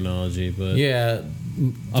terminology, but Yeah.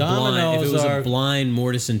 if it was a blind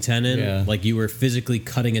mortise and tenon, like you were physically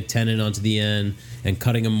cutting a tenon onto the end and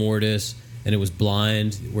cutting a mortise, and it was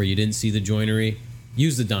blind where you didn't see the joinery,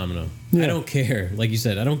 use the domino. Yeah. I don't care. Like you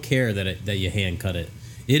said, I don't care that you hand cut it.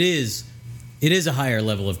 It is a higher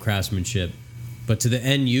level of craftsmanship, but to the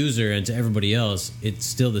end user and to everybody else, it's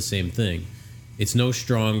still the same thing. It's no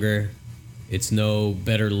stronger. It's no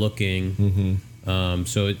better looking. Mm-hmm.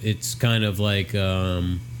 So it's kind of like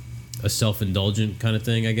a self-indulgent kind of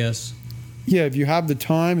thing, I guess. Yeah, if you have the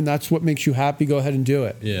time and that's what makes you happy, go ahead and do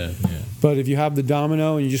it. Yeah. But if you have the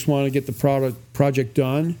domino and you just want to get the project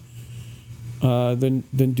done,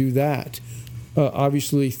 then do that.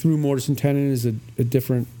 Obviously, through mortise and tenon is a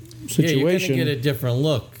different situation. Yeah, you're going to get a different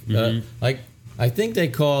look. Mm-hmm. Like I think they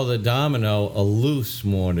call the domino a loose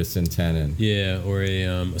mortise and tenon. Yeah, or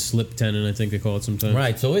a slip tenon, I think they call it sometimes.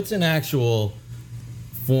 Right, so it's an actual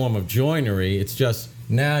form of joinery. It's just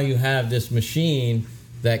now you have this machine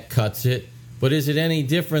that cuts it. But is it any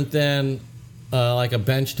different than like a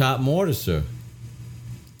benchtop mortiser?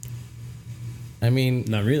 I mean,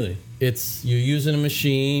 not really. It's you're using a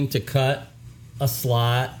machine to cut a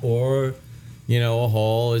slot or a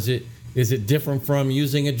hole. Is it different from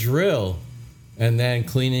using a drill and then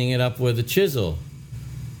cleaning it up with a chisel?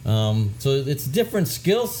 So it's different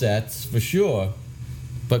skill sets for sure.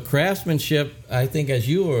 But craftsmanship, I think, as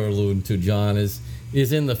you were alluding to, John, is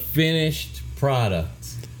in the finished product.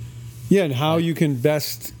 Yeah, and how you can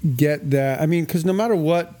best get that. I mean, because no matter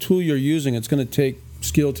what tool you're using, it's going to take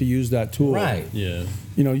skill to use that tool. Right. Yeah.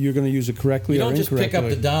 You're going to use it correctly or incorrectly. You don't just pick up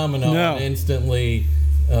the domino and instantly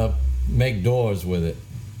make doors with it.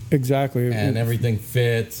 Exactly. And everything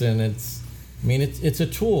fits, and it's a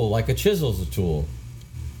tool, like a chisel's a tool.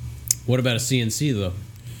 What about a CNC, though?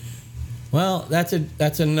 Well,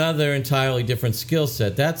 that's another entirely different skill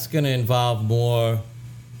set. That's going to involve more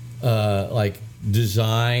like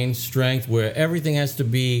design strength, where everything has to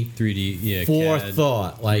be 3D,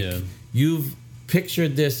 forethought. Like you've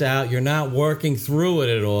pictured this out. You're not working through it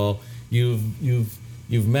at all. You've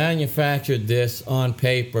manufactured this on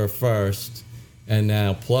paper first, and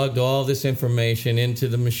now plugged all this information into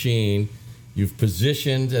the machine. You've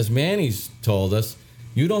positioned, as Manny's told us,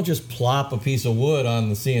 you don't just plop a piece of wood on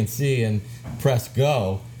the CNC and press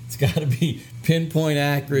go. It's got to be pinpoint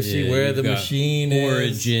accuracy where the machine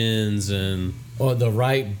origins or the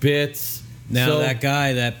right bits. Now that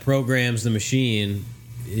guy that programs the machine,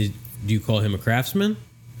 do you call him a craftsman?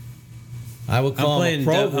 I would call him a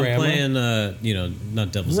programmer. I'm playing,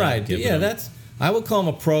 not devil's advocate. Yeah, I would call him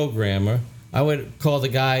a programmer. I would call the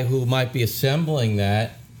guy who might be assembling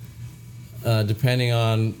that, depending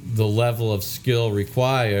on the level of skill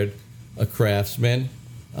required, a craftsman.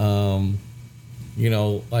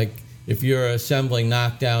 Like if you're assembling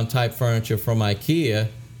knockdown type furniture from IKEA,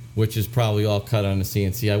 which is probably all cut on the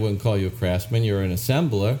CNC, I wouldn't call you a craftsman. You're an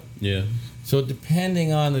assembler. Yeah. So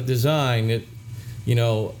depending on the design,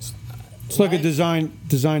 it's like a design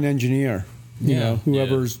engineer.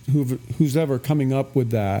 Who's ever coming up with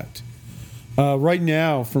that. Right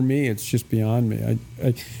now, for me, it's just beyond me.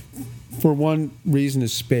 I for one reason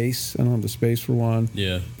is space. I don't have the space for one.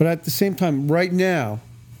 Yeah. But at the same time, right now,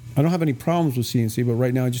 I don't have any problems with CNC, but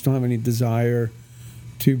right now I just don't have any desire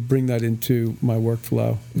to bring that into my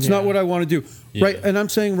workflow. It's not what I want to do. Yeah. Right, and I'm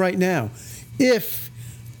saying right now, if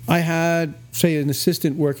I had, say, an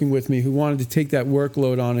assistant working with me who wanted to take that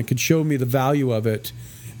workload on and could show me the value of it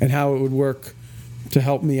and how it would work to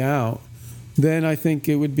help me out, then I think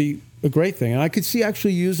it would be a great thing. And I could see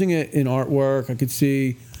actually using it in artwork. I could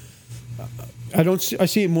see... I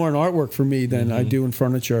see it more in artwork for me than I do in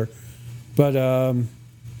furniture, but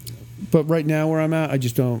right now where I'm at,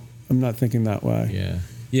 I'm not thinking that way. Yeah,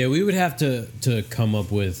 Yeah, we would have to come up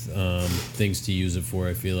with things to use it for.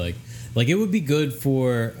 I feel like it would be good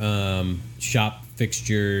for shop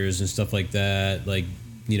fixtures and stuff like that. Like,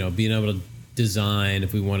 you know, being able to design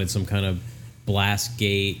if we wanted some kind of blast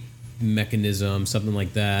gate mechanism, something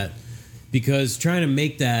like that. Because trying to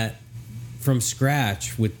make that from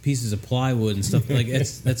scratch with pieces of plywood and stuff like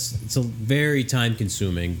it's a very time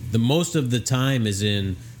consuming. The most of the time is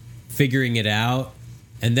in figuring it out.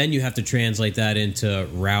 And then you have to translate that into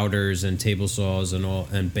routers and table saws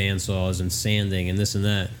and band saws and sanding and this and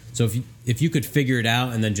that. So if you could figure it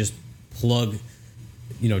out and then just plug,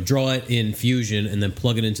 you know, draw it in Fusion and then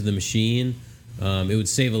plug it into the machine, it would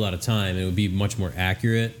save a lot of time. It would be much more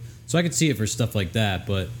accurate. So I could see it for stuff like that.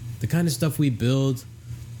 But the kind of stuff we build,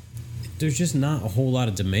 there's just not a whole lot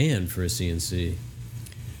of demand for a CNC.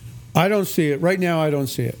 I don't see it right now. I don't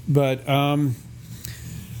see it, but.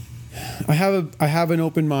 I have an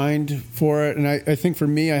open mind for it, and I think for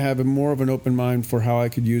me, I have more of an open mind for how I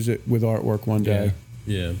could use it with artwork one day.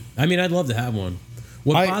 Yeah. I mean, I'd love to have one.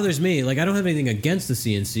 What bothers me, like, I don't have anything against the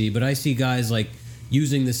CNC, but I see guys like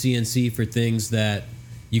using the CNC for things that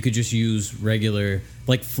you could just use regular,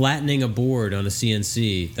 like flattening a board on a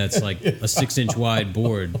CNC that's like a 6-inch wide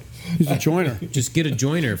board. Use a joiner. Just get a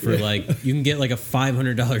joiner for like, you can get like a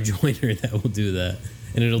 $500 joiner that will do that,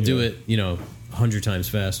 and it'll do it, you know, 100 times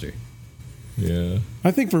faster. Yeah.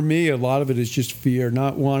 I think for me, a lot of it is just fear,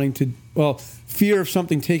 not wanting to, fear of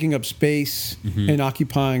something taking up space and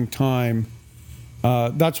occupying time.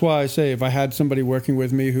 That's why I say if I had somebody working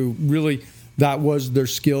with me who really, that was their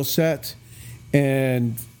skill set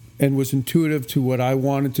and was intuitive to what I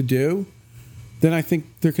wanted to do, then I think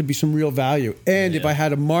there could be some real value. And if I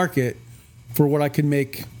had a market for what I could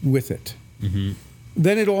make with it,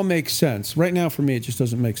 then it all makes sense. Right now, for me, it just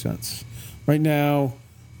doesn't make sense. Right now,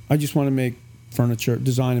 I just want to make furniture,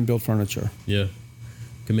 design and build furniture. Yeah.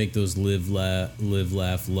 Can make those live,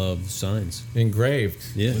 laugh, love signs. Engraved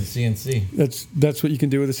with CNC. That's what you can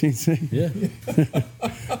do with a CNC? Yeah.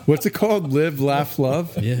 What's it called? Live, laugh,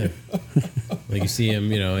 love? Yeah. Like you see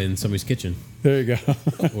him, you know, in somebody's kitchen. There you go.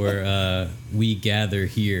 Or we gather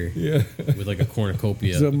here with like a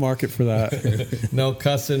cornucopia. There's a market for that. No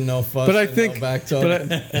cussing, no fussing, but I think, no back talking.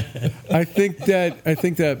 But I think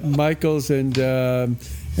that Michael's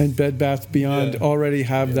and Bed Bath Beyond already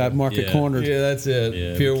have that market cornered. Yeah, that's it.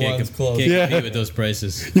 Yeah, Pier 1's closed. Can't compete with those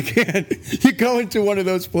prices. You can't. You go into one of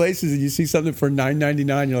those places and you see something for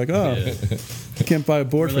 $9.99. You're like, oh, you can't buy a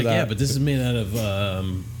board for that. Yeah, but this is made out of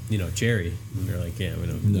cherry. And they're like, yeah,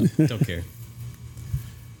 we don't care.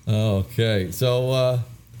 Okay, so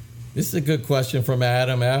this is a good question from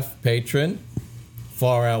Adam F., patron,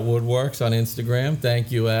 Far Out Woodworks on Instagram.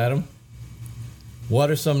 Thank you, Adam. What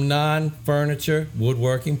are some non-furniture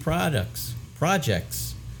woodworking projects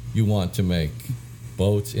you want to make?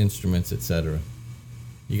 Boats, instruments, etc.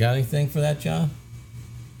 You got anything for that, John?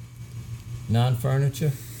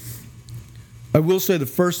 Non-furniture? I will say the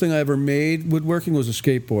first thing I ever made woodworking was a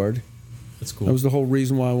skateboard. That's cool. That was the whole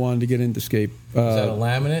reason why I wanted to get into skate. Is that a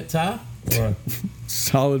laminate top? Or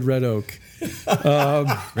solid red oak.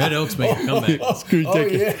 Red oak's making a comeback. It's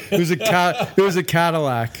ridiculous. It was a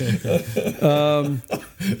Cadillac. An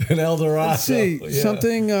Eldorado. Let's see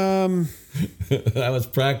something. That was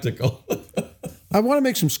practical. I want to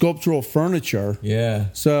make some sculptural furniture. Yeah.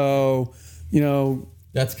 So,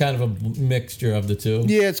 that's kind of a mixture of the two.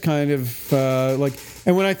 Yeah, it's kind of like.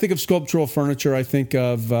 And when I think of sculptural furniture, I think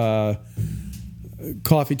of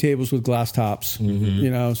coffee tables with glass tops.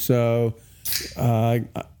 So.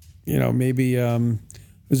 Maybe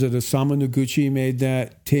is it Osamu Noguchi made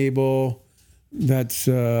that table? That's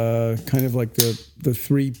kind of like the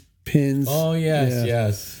 3 pins. Oh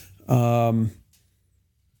yes.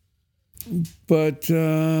 But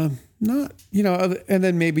not and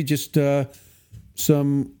then maybe just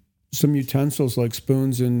some utensils like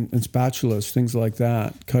spoons and spatulas, things like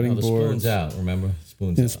that. Cutting boards. Spoons out. Remember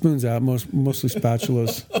spoons. Yeah, out. Spoons out. Mostly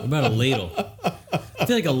spatulas. What about a ladle? I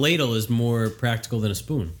feel like a ladle is more practical than a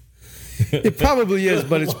spoon. It probably is,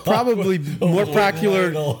 but it's probably more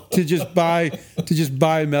practical to just buy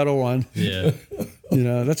a metal one. Yeah,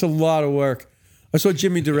 that's a lot of work. I saw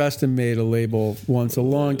Jimmy DeResta made a label once a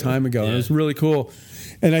long time ago, and it was really cool.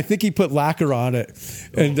 And I think he put lacquer on it,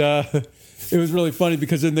 and it was really funny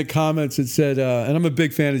because in the comments it said, and I'm a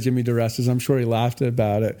big fan of Jimmy DeResta's. I'm sure he laughed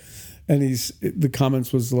about it, and the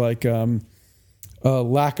comments was like,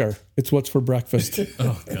 lacquer. It's what's for breakfast.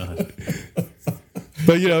 Oh God.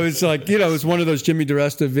 But it's like it's one of those Jimmy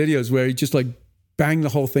DeResta videos where he just like banged the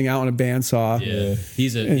whole thing out on a bandsaw. Yeah,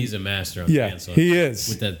 he's a master on bandsaw. He is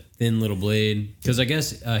with that thin little blade. Because I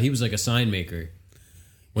guess he was like a sign maker.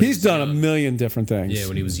 He's done a million different things. Yeah,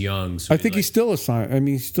 when he was young. So I think he's still assigned. I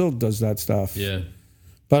mean, he still does that stuff. Yeah.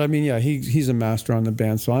 But I mean, yeah, he's a master on the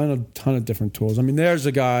band. So I know a ton of different tools. I mean, there's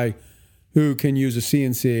a guy who can use a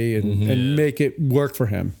CNC and make it work for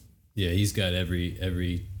him. Yeah, he's got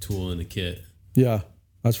every tool in the kit. Yeah,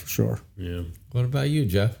 that's for sure. Yeah. What about you,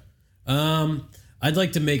 Jeff? I'd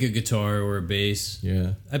like to make a guitar or a bass.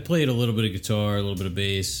 Yeah. I played a little bit of guitar, a little bit of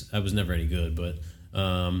bass. I was never any good, but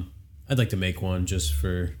I'd like to make one just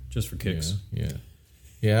for kicks.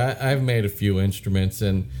 Yeah. I've made a few instruments,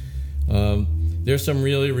 and there's some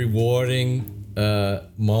really rewarding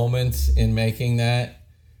moments in making that.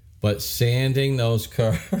 But sanding those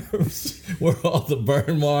curves where all the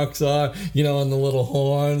burn marks are, on the little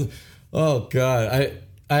horns. Oh God,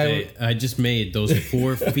 I just made those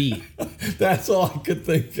 4 feet. That's all I could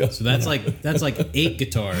think of. So that's like 8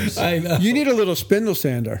 guitars. I know. You need a little spindle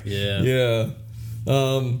sander. Yeah.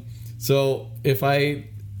 So if I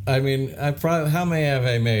probably, how many have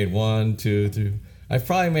I made? 1, 2, 3. I've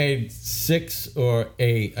probably made 6 or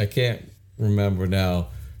 8. I can't remember now.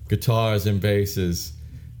 Guitars and basses,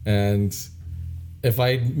 and if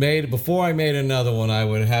before I made another one, I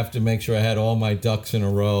would have to make sure I had all my ducks in a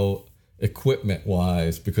row equipment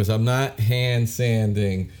wise, because I'm not hand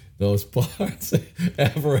sanding those parts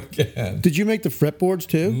ever again. Did you make the fretboards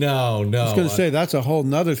too? No. I was going to say that's a whole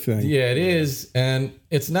nother thing. Yeah, it is, and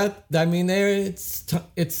it's not. I mean,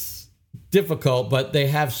 it's difficult, but they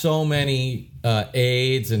have so many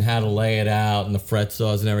aids and how to lay it out and the fret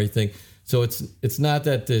saws and everything. So it's not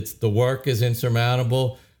that the work is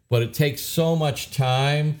insurmountable, but it takes so much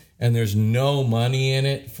time, and there's no money in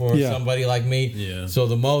it for somebody like me. Yeah. So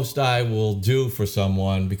the most I will do for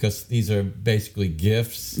someone, because these are basically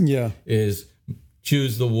gifts, is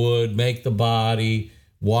choose the wood, make the body,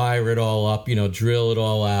 wire it all up, drill it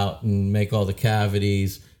all out and make all the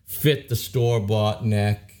cavities, fit the store-bought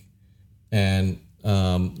neck, and,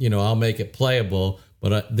 I'll make it playable,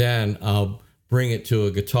 but then I'll bring it to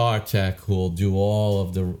a guitar tech who will do all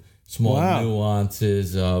of the small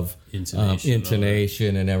nuances of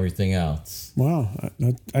intonation and everything else. Wow. I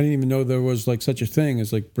didn't even know there was like such a thing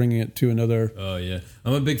as like bringing it to another. Oh, yeah.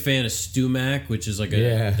 I'm a big fan of StewMac, which is like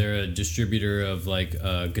they're a distributor of like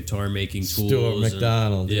guitar making tools. Stuart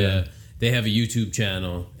McDonald. Yeah. They have a YouTube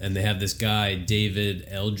channel, and they have this guy, David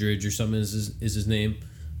Eldridge or something is his name.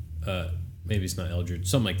 Maybe it's not Eldridge,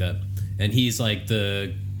 something like that. And he's like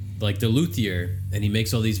the luthier, and he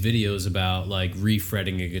makes all these videos about like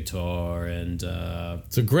refretting a guitar, and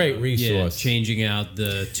it's a great resource. Changing out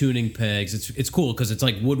the tuning pegs. It's cool because it's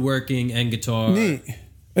like woodworking and guitar. Neat.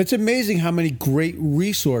 It's amazing how many great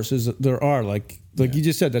resources there are. Like you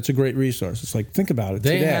just said, that's a great resource. It's like, think about it.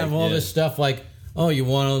 They today. have all this stuff like, oh, you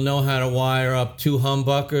want to know how to wire up 2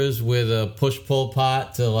 humbuckers with a push-pull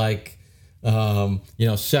pot to like,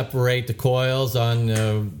 separate the coils on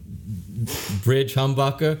the bridge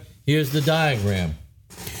humbucker. Here's the diagram.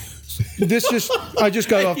 I just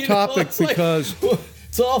got off topic because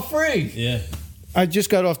it's all free. Yeah. I just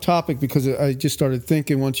got off topic because I just started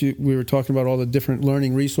thinking we were talking about all the different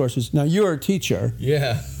learning resources. Now, you're a teacher.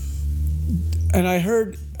 Yeah. And I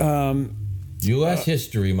heard... U.S.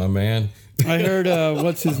 history, my man. I heard,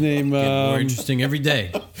 what's his name? More interesting every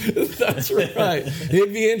day. That's right.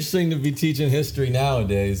 It'd be interesting to be teaching history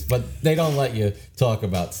nowadays, but they don't let you talk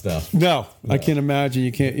about stuff. No. I can't imagine.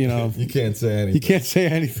 You can't, You can't say anything. You can't say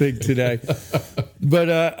anything today. But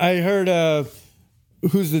I heard,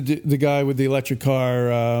 who's the guy with the electric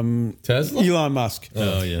car? Tesla? Elon Musk.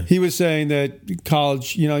 Oh, yeah. He was saying that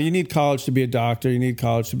college, you need college to be a doctor, you need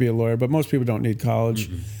college to be a lawyer, but most people don't need college.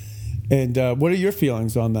 Mm-hmm. And what are your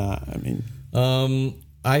feelings on that? I mean,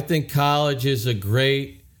 I think college is a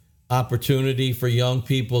great opportunity for young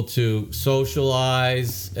people to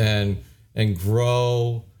socialize and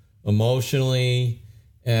grow emotionally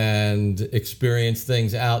and experience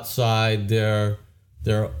things outside their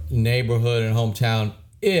neighborhood and hometown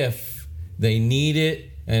if they need it,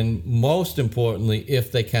 and most importantly,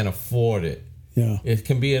 if they can afford it. Yeah. It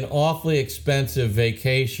can be an awfully expensive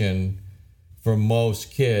vacation for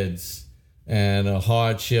most kids, and a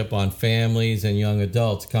hardship on families and young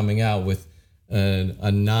adults coming out with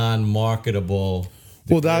a non-marketable degree.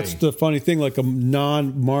 Well, that's the funny thing, like a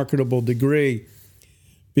non-marketable degree,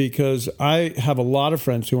 because I have a lot of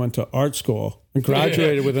friends who went to art school and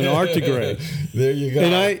graduated with an art degree. There you go.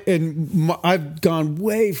 And I've gone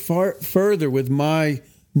way further with my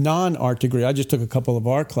non-art degree. I just took a couple of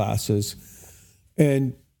art classes,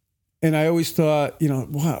 and I always thought,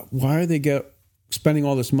 why are they spending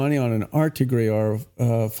all this money on an art degree or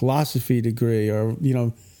a philosophy degree, or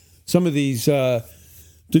some of these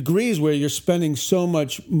degrees where you're spending so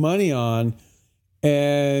much money on,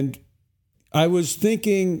 And I was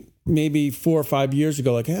thinking maybe 4 or 5 years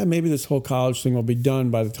ago, like, maybe this whole college thing will be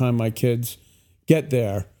done by the time my kids get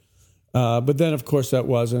there. But then, of course, that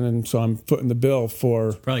wasn't. And so I'm footing the bill for...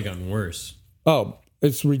 It's probably gotten worse. Oh,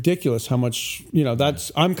 it's ridiculous how much,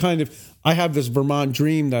 I have this Vermont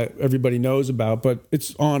dream that everybody knows about, but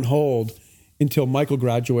it's on hold until Michael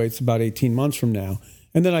graduates about 18 months from now.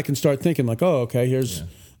 And then I can start thinking like, oh, okay,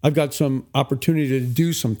 I've got some opportunity to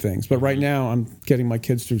do some things. But right now I'm getting my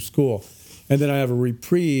kids through school. And then I have a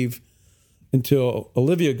reprieve until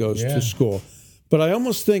Olivia goes to school. But I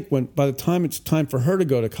almost think by the time it's time for her to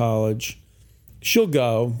go to college, she'll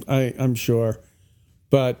go, I'm sure.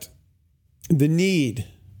 But the need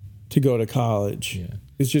to go to college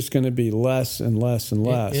is just going to be less and less and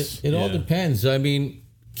less. It all depends. I mean,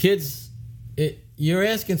 kids, you're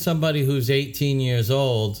asking somebody who's 18 years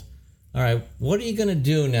old, all right, what are you going to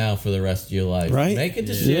do now for the rest of your life? Right? Make a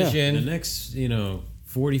decision. The next,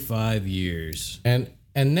 45 years. And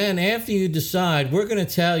then after you decide, we're going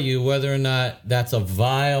to tell you whether or not that's a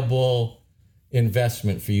viable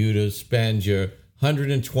investment for you to spend your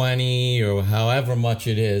 $120 or however much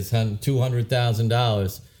it is,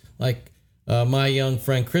 $200,000. Like my young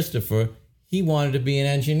friend Christopher, he wanted to be an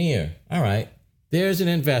engineer. All right, there's an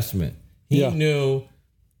investment. He knew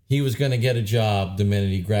he was going to get a job the minute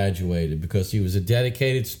he graduated because he was a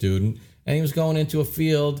dedicated student and he was going into a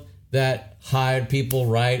field that hired people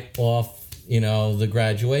right off, the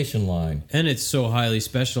graduation line. And it's so highly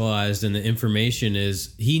specialized, and the information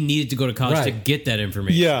is he needed to go to college to get that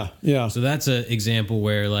information. Yeah. So that's an example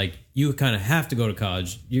where like you kind of have to go to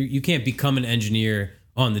college. You can't become an engineer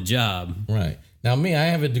on the job. Right. Now me, I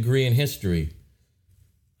have a degree in history.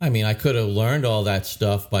 I mean, I could have learned all that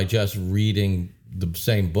stuff by just reading the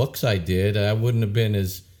same books I did. I wouldn't have been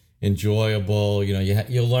as enjoyable.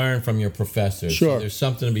 You learn from your professors. Sure. So there's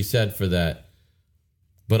something to be said for that.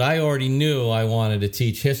 But I already knew I wanted to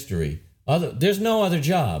teach history. There's no other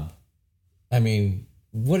job. I mean,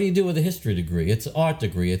 what do you do with a history degree? It's an art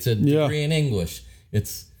degree. It's a degree in English.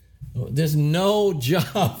 There's no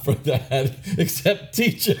job for that except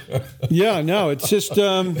teacher. Yeah, no, it's just You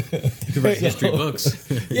can write history books.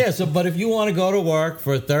 But if you want to go to work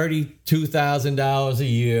for $32,000 a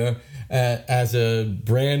year as a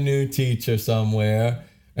brand new teacher somewhere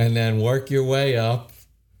and then work your way up,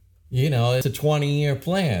 it's a 20-year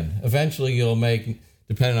plan. Eventually you'll make,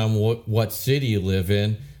 depending on what city you live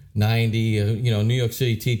in, 90, New York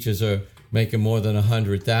City teachers are making more than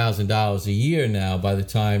 $100,000 a year now by the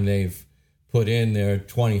time they've put in their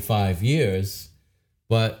 25 years.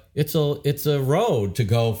 But it's a road to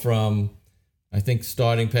go from, I think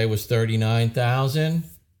starting pay was $39,000.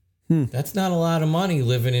 That's not a lot of money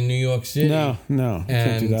living in New York City. No,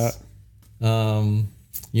 can't do that.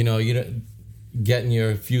 Getting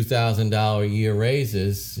your few $1,000 a year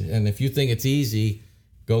raises. And if you think it's easy,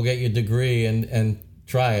 go get your degree and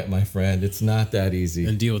try it, my friend. It's not that easy.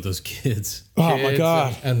 And deal with those kids. Oh, my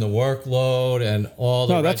God. And the workload and all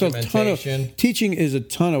the regimentation. Teaching is a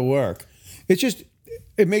ton of work. It's just,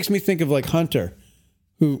 it makes me think of like Hunter,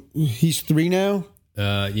 who he's 3 now.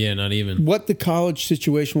 Not even. What the college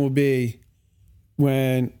situation will be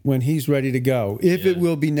when he's ready to go, if it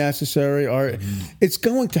will be necessary, or it's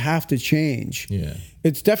going to have to change. Yeah,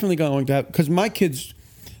 it's definitely going to have, because my kids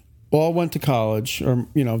all went to college, or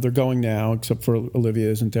they're going now, except for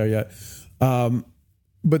Olivia isn't there yet.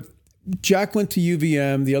 But Jack went to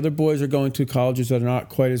UVM. The other boys are going to colleges that are not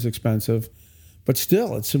quite as expensive, but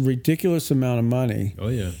still, it's a ridiculous amount of money. Oh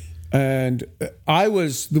yeah. And I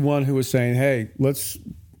was the one who was saying, "Hey, let's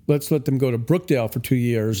let them go to Brookdale for 2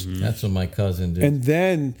 years." Mm-hmm. That's what my cousin did. And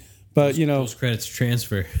then, but those credits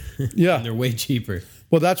transfer. Yeah, and they're way cheaper.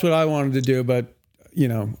 Well, that's what I wanted to do, but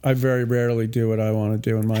I very rarely do what I want to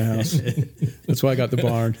do in my house. That's why I got the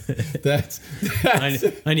barn.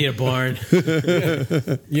 I need a barn.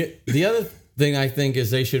 The other thing I think is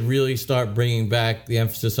they should really start bringing back the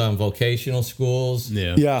emphasis on vocational schools.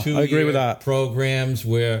 Yeah, I agree with that. Programs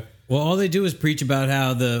where... Well, all they do is preach about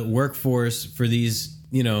how the workforce for these,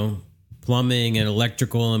 plumbing and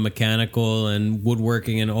electrical and mechanical and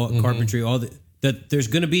woodworking and carpentry, that there's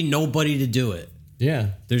going to be nobody to do it.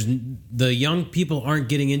 Yeah. The young people aren't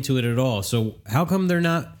getting into it at all. So how come they're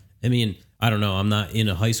not, I mean, I don't know, I'm not in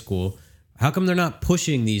a high school. How come they're not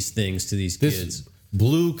pushing these things to these kids?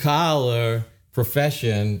 Blue collar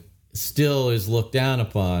profession still is looked down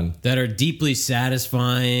upon. That are deeply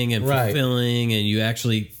satisfying and fulfilling, and you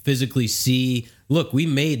actually physically see, look, we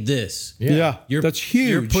made this. Yeah, that's huge.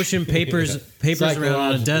 You're pushing papers around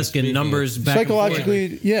on a desk and numbers back psychologically,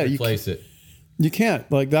 and forth. Yeah, replace it. You can't.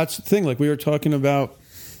 Like, that's the thing. Like, we were talking about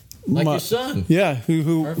Like your son. Yeah,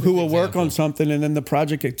 who will work on something and then the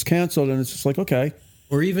project gets canceled and it's just like, okay.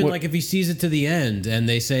 Or even like if he sees it to the end and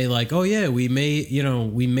they say like, oh yeah, we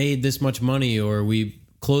made this much money or we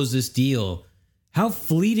closed this deal. How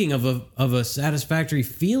fleeting of a satisfactory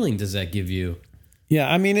feeling does that give you?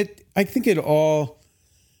 Yeah, I mean, I think it all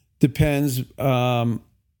depends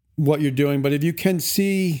what you're doing, but if you can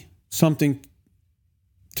see something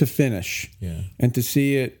to finish and to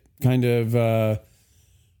see it kind of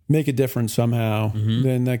make a difference somehow,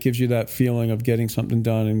 then that gives you that feeling of getting something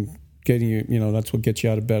done and getting you, that's what gets you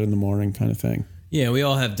out of bed in the morning kind of thing. Yeah, we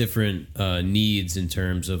all have different needs in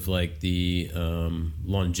terms of like the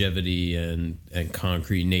longevity and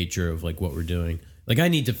concrete nature of like what we're doing. Like I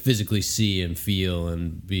need to physically see and feel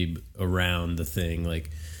and be around the thing.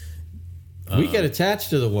 Like we get attached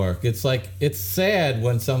to the work. It's like it's sad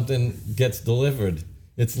when something gets delivered.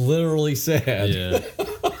 It's literally sad. Yeah.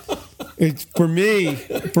 It's for me.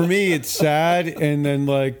 It's sad and then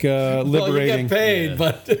like liberating. Well, you get paid,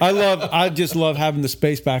 but I just love having the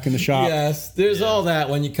space back in the shop. Yes, there's all that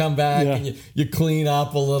when you come back and you clean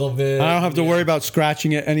up a little bit. I don't have to worry about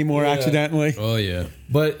scratching it anymore accidentally. Oh yeah.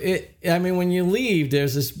 But when you leave,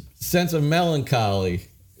 there's this sense of melancholy.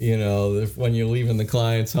 When you're leaving the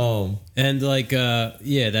client's home, and like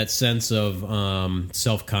that sense of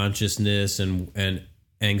self-consciousness and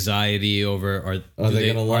anxiety over are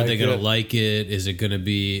they going to like it? Is it going to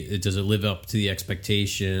be? Does it live up to the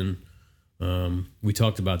expectation? We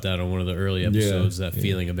talked about that on one of the early episodes. That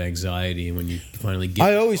feeling of anxiety when you finally get.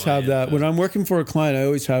 I always have that when I'm working for a client. I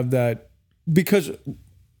always have that because,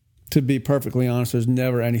 to be perfectly honest, there's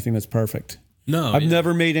never anything that's perfect. No, I've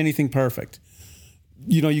never made anything perfect.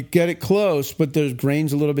 You get it close, but there's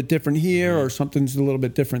grains a little bit different here, or something's a little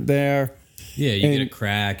bit different there. Yeah, you get a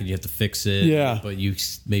crack and you have to fix it. Yeah, but you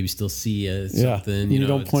maybe still see something. You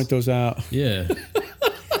don't point those out. Yeah,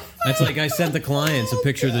 that's like I sent the clients a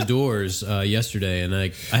picture of the doors yesterday, and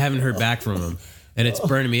I haven't heard back from them, and it's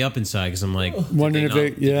burning me up inside because I'm like, wondering if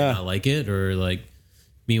they not like it or like.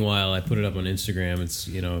 Meanwhile, I put it up on Instagram. It's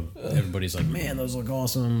everybody's like, "Man, those look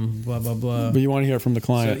awesome." Blah blah blah. But you want to hear it from the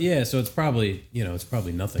client, so it's probably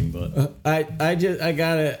nothing. But I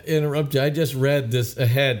gotta interrupt you. I just read this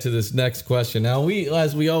ahead to this next question. Now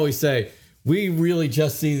as we always say, we really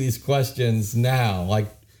just see these questions now. Like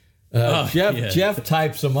Jeff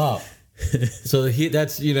types them up, so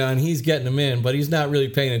and he's getting them in, but he's not really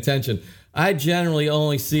paying attention. I generally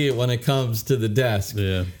only see it when it comes to the desk.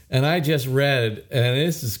 Yeah. And I just read, and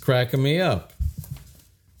this is cracking me up.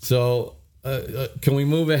 So, can we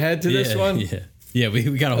move ahead to this one? Yeah. Yeah, we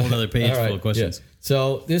got a whole other page full of questions. Yeah.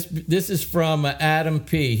 So, this is from Adam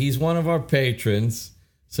P. He's one of our patrons.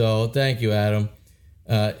 So, thank you, Adam.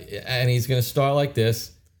 And he's going to start like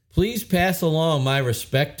this. Please pass along my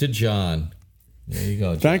respect to John. There you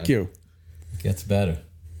go, John. Thank you. Gets better.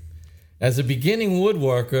 As a beginning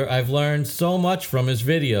woodworker, I've learned so much from his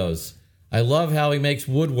videos. I love how he makes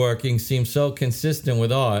woodworking seem so consistent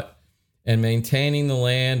with art and maintaining the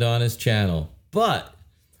land on his channel. But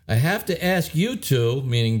I have to ask you two,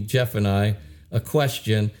 meaning Jeff and I, a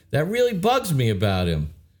question that really bugs me about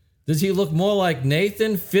him. Does he look more like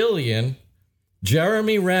Nathan Fillion,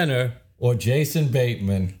 Jeremy Renner, or Jason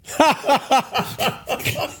Bateman?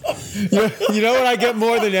 You know what I get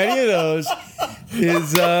more than any of those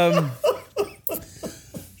is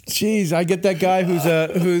I get that guy who's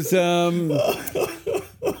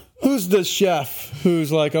the chef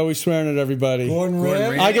who's like always swearing at everybody. Gordon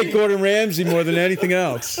Ramsay? I get Gordon Ramsay more than anything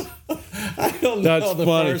else. I don't know the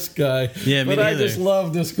first guy. Yeah, but I just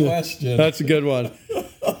love this question. That's a good one.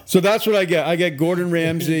 So that's what I get. I get Gordon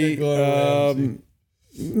Ramsay.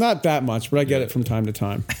 Not that much, but I get it from time to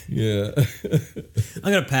time. Yeah.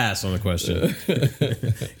 I'm going to pass on the question.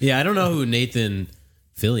 Yeah, I don't know who Nathan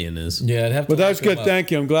Fillion is. Yeah, I'd have to. But that's good.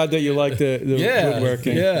 Thank you. I'm glad that you like the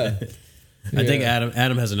woodworking. Yeah. I think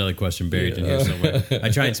Adam has another question buried in here somewhere. I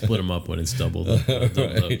try and split them up when it's doubled.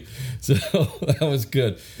 Right. So that was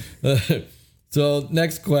good. So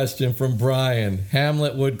next question from Brian,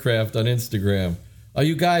 Hamlet Woodcraft on Instagram. Are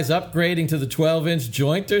you guys upgrading to the 12-inch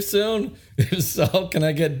jointer soon? If so, can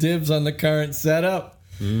I get dibs on the current setup?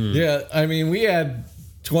 Yeah, I mean, we had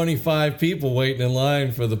 25 people waiting in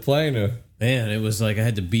line for the planer. Man, it was like I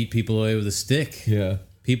had to beat people away with a stick. Yeah.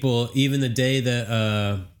 People, even the day that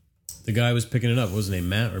the guy was picking it up, what was his name,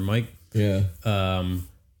 Matt or Mike? Yeah.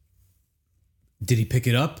 Did he pick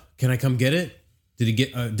it up? Can I come get it? Did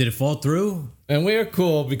it fall through? And we were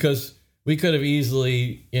cool because we could have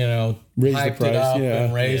easily, raised hyped the price, it up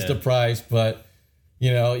and raised the price. But,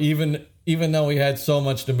 even though we had so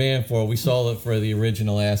much demand for it, we sold it for the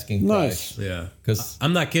original asking price. Nice. Yeah. Because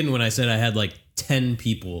I'm not kidding when I said I had like 10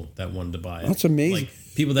 people that wanted to buy it. That's amazing.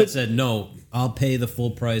 Like people that said, no, I'll pay the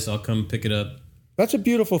full price. I'll come pick it up. That's a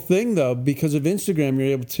beautiful thing, though, because of Instagram, you're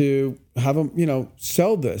able to have them,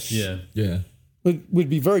 sell this. Yeah. Yeah. It would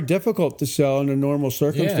be very difficult to sell under normal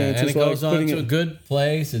circumstances. Yeah, and it goes on to a good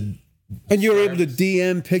place. And you're able to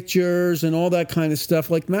DM pictures and all that kind of stuff.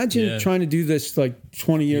 Like, imagine trying to do this like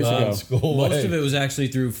 20 years ago. Most of it was actually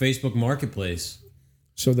through Facebook Marketplace.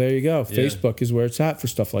 So there you go. Facebook is where it's at for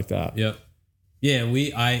stuff like that. Yep. Yeah, and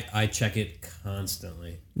I check it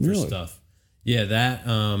constantly for stuff. Yeah, that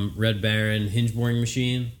Red Baron hinge boring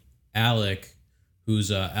machine, Alec,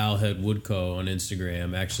 who's Alhead Woodco on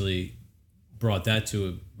Instagram, actually brought that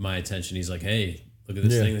to my attention. He's like, hey, look at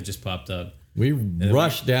this thing that just popped up. We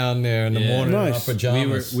rushed down there in the morning in our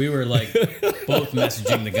pajamas. We were like both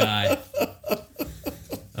messaging the guy.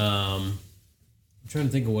 I'm trying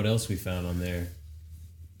to think of what else we found on there.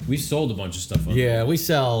 We sold a bunch of stuff on there. Yeah, we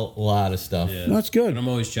sell a lot of stuff. Yeah. That's good. And I'm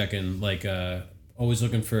always checking, like, always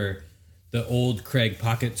looking for the old Craig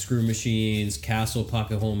pocket screw machines, Castle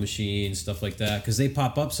pocket hole machines, stuff like that, because they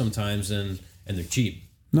pop up sometimes and they're cheap.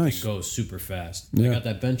 Nice. It goes super fast. Yeah. I got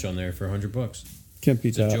that bench on there for $100. Can't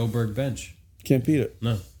beat that. It's a Joe Berg bench. Can't beat it.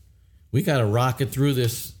 No. We got to rocket through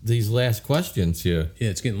these last questions here. Yeah,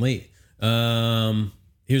 it's getting late.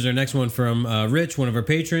 Here's our next one from Rich, one of our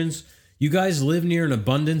patrons. You guys live near an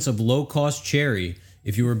abundance of low-cost cherry.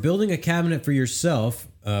 If you were building a cabinet for yourself,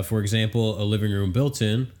 for example, a living room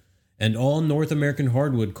built-in, and all North American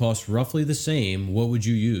hardwood costs roughly the same, what would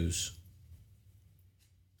you use?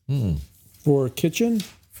 For a kitchen?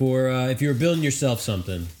 For if you were building yourself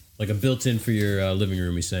something, like a built-in for your living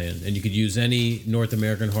room, he's saying, and you could use any North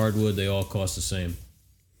American hardwood, they all cost the same.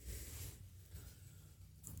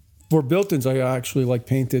 For built-ins, I actually like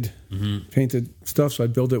painted stuff, so I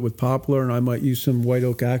build it with poplar, and I might use some white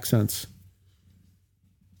oak accents.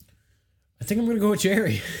 I think I'm going to go with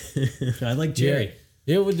cherry. I like cherry.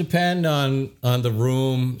 Yeah. It would depend on the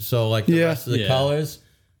room, so like the rest of the colors.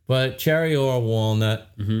 But cherry or walnut,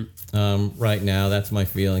 right now, that's my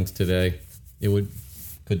feelings today. It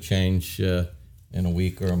could change in a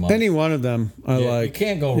week or a month. Any one of them I like. You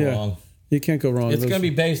can't go wrong. You can't go wrong. It's going to be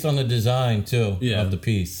based on the design, too, of the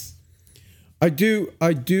piece. I do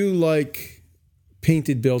like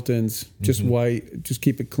painted built-ins, just white, just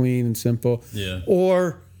keep it clean and simple. Yeah.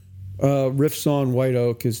 Or riffs on white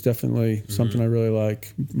oak is definitely something I really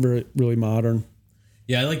like. Really modern.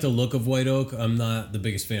 Yeah, I like the look of white oak. I'm not the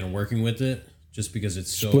biggest fan of working with it, just because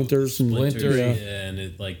it's so splinters and and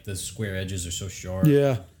it like the square edges are so sharp.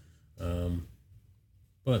 Yeah.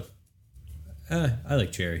 But I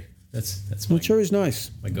like cherry. That's cherry's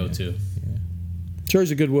nice. My go-to. Yeah.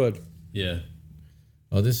 Cherry's a good wood. Yeah.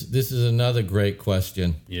 Oh, this is another great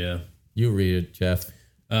question. Yeah. You read it, Jeff.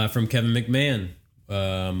 From Kevin McMahon,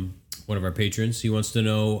 one of our patrons. He wants to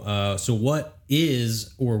know, so what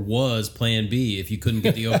is or was Plan B if you couldn't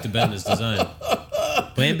get the oak to bend as designed?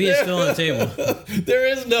 Plan B is still on the table. There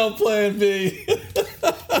is no Plan B.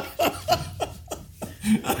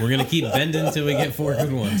 We're going to keep bending until we get 4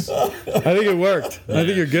 good ones. I think it worked. Yeah. I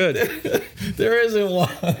think you're good. There isn't one.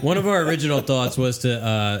 One of our original thoughts was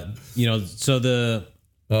to, so the...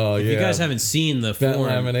 if you guys haven't seen the form...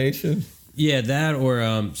 lamination? Yeah, that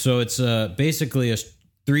or... so it's basically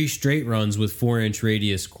 3 straight runs with 4-inch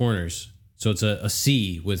radius corners. So it's a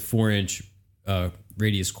C with 4-inch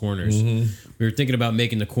radius corners. We were thinking about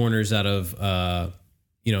making the corners out of...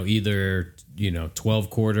 either 12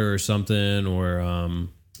 quarter or something, or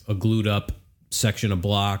a glued up section of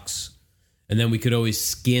blocks, and then we could always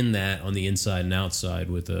skin that on the inside and outside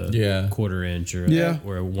with a 1/4 inch or a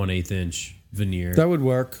 1/8 inch veneer. That would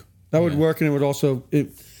work. That would work, and it would also give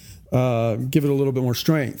it a little bit more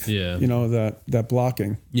strength. Yeah, that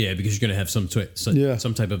blocking. Yeah, because you're going to have some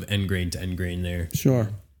type of end grain to end grain there. Sure.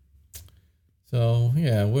 So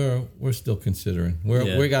we're still considering.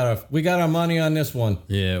 We got our money on this one.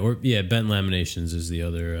 Yeah, bent laminations is the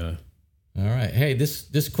other. All right. Hey, this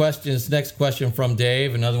next question from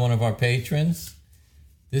Dave, another one of our patrons.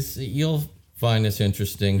 You'll find this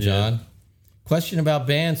interesting, John. Question about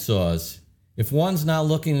bandsaws. If one's not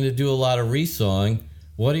looking to do a lot of resawing,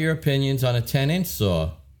 what are your opinions on a 10-inch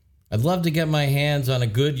saw? I'd love to get my hands on a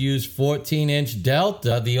good used 14-inch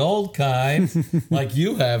Delta, the old kind, like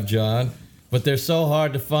you have, John. But they're so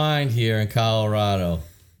hard to find here in Colorado.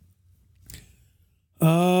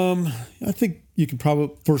 I think you can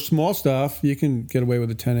probably, for small stuff, you can get away with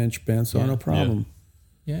a 10-inch bandsaw, no problem.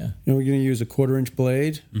 Yeah. We're going to use a 1/4-inch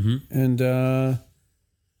blade, and I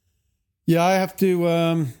have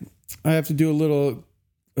to do a little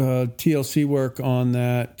TLC work on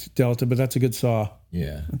that Delta, but that's a good saw.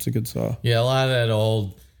 Yeah, that's a good saw. Yeah, a lot of that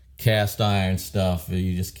old cast iron stuff,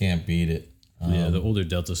 you just can't beat it. The older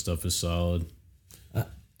Delta stuff is solid.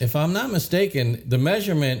 If I'm not mistaken, the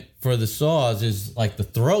measurement for the saws is like the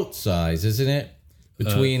throat size, isn't it?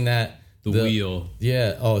 Between the wheel.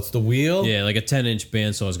 Yeah. Oh, it's the wheel? Yeah, like a 10-inch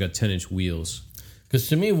bandsaw's got 10-inch wheels. Because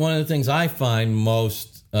to me, one of the things I find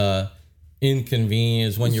most inconvenient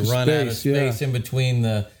is when you run out of space in between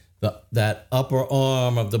that upper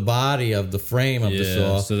arm of the body of the frame of the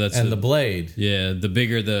saw and the blade. Yeah, the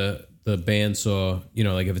bigger the bandsaw,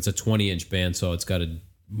 like if it's a 20-inch bandsaw, it's got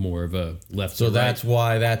more of a left to right. So that's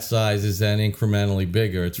why that size is then incrementally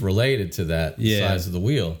bigger. It's related to that size of the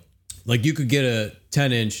wheel. Like you could get a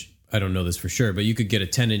 10-inch, I don't know this for sure, but you could get a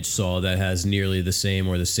 10-inch saw that has nearly the same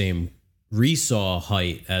resaw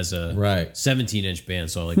height as a 17-inch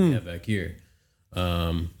bandsaw like we have back here.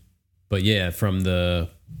 But yeah, from the,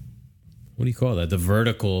 what do you call that? The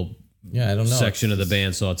vertical I don't know. Section of the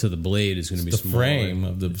bandsaw to the blade is going to be smaller. The frame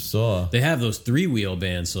of the saw. They have those 3-wheel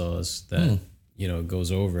bandsaws that,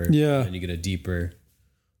 goes over. Yeah. And you get a deeper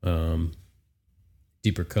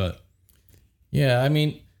cut. Yeah, I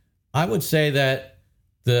mean, I would say that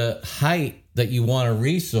the height that you want to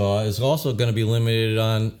resaw is also going to be limited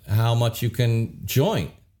on how much you can joint.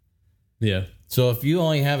 Yeah. So if you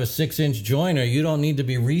only have a 6-inch joiner, you don't need to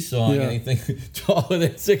be resawing anything taller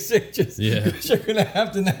than 6 inches. Yeah. Because you're going to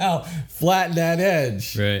have to now flatten that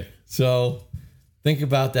edge. Right. So think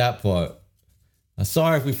about that part. I'm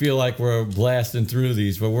sorry if we feel like we're blasting through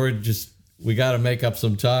these, but we got to make up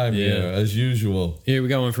some time here, as usual. Here we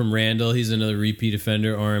got one from Randall. He's another repeat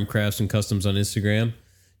offender, RM Craftsman Customs on Instagram.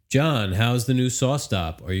 John, how's the new saw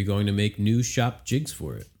stop? Are you going to make new shop jigs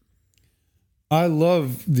for it? I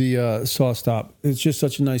love the saw stop. It's just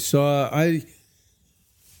such a nice saw.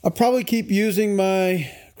 I'll probably keep using my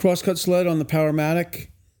crosscut sled on the Powermatic.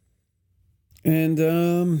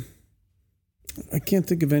 And I can't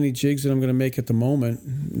think of any jigs that I'm going to make at the moment.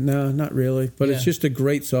 No, not really. But it's just a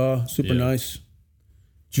great saw. Super nice.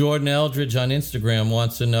 Jordan Eldridge on Instagram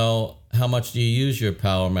wants to know, how much do you use your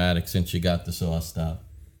Powermatic since you got the saw stop?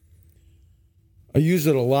 I use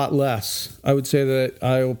it a lot less. I would say that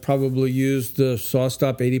I will probably use the saw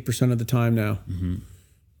stop 80% of the time now.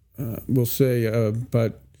 Mm-hmm. We'll see.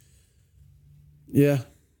 But yeah.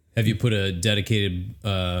 Have you put a dedicated,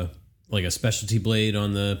 like a specialty blade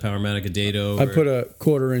on the Powermatic, a dado? I put a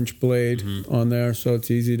 1/4-inch blade on there, so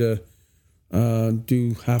it's easy to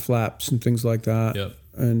do half laps and things like that. Yep.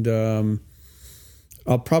 And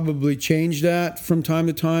I'll probably change that from time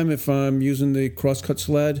to time if I'm using the crosscut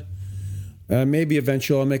sled. Maybe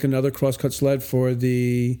eventually I'll make another crosscut sled for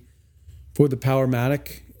the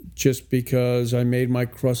Powermatic, just because I made my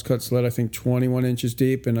crosscut sled, I think, 21 inches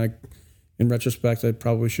deep, and in retrospect, I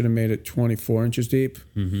probably should have made it 24 inches deep,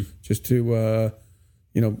 just to,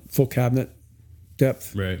 full cabinet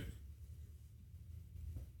depth. Right.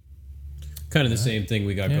 Kind of the same thing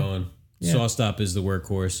we got going. Yeah. Saw stop is the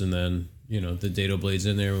workhorse, and then, the dado blade's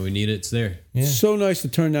in there when we need it. It's there. Yeah. So nice to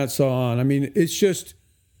turn that saw on. I mean, it's just...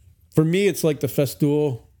 For me, it's like the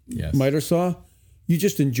Festool miter saw. You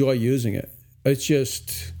just enjoy using it. It's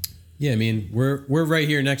just... Yeah, I mean, we're right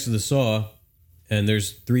here next to the saw, and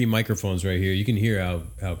there's 3 microphones right here. You can hear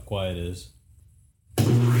how quiet it is.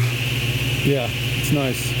 Yeah, it's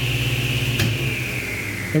nice.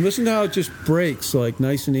 And listen to how it just breaks, like,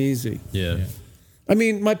 nice and easy. Yeah. I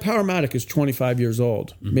mean, my Powermatic is 25 years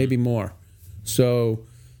old, maybe more. So,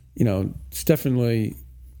 it's definitely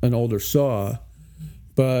an older saw.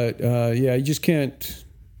 But you just can't.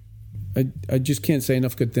 I just can't say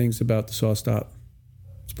enough good things about the saw stop.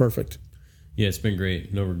 It's perfect. Yeah, it's been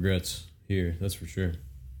great. No regrets here. That's for sure.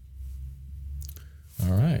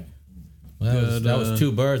 All right. Well, that was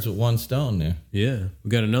 2 birds with 1 stone there. Yeah, we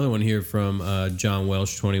got another one here from John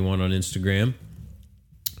Welsh 21 on Instagram.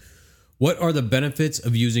 What are the benefits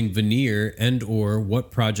of using veneer, and/or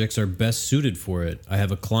what projects are best suited for it? I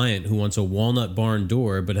have a client who wants a walnut barn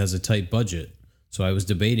door but has a tight budget. So I was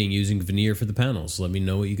debating using veneer for the panels. Let me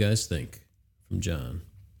know what you guys think. From John.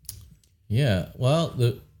 Yeah, well,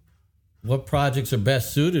 what projects are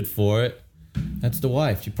best suited for it? That's the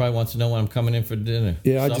wife. She probably wants to know when I'm coming in for dinner.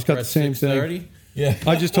 Yeah, I just got the same thing. Yeah,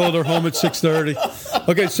 I just told her home at 6:30.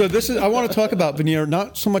 Okay, so I want to talk about veneer,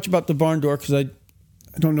 not so much about the barn door, because I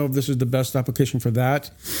don't know if this is the best application for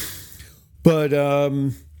that. But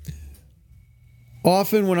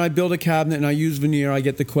often when I build a cabinet and I use veneer, I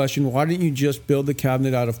get the question, why didn't you just build the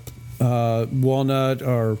cabinet out of walnut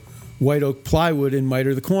or white oak plywood and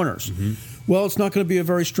miter the corners? Well, it's not going to be a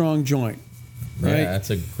very strong joint. Right? Yeah,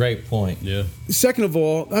 that's a great point. Yeah. Second of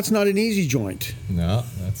all, that's not an easy joint. No,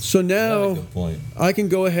 that's so now a good point. I can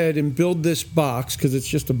go ahead and build this box, because it's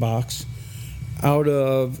just a box, out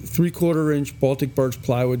of 3/4-inch Baltic birch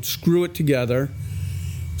plywood, screw it together,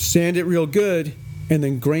 sand it real good, and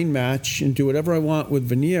then grain match and do whatever I want with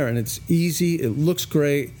veneer. And it's easy, it looks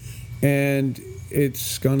great, and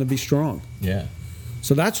it's going to be strong. Yeah.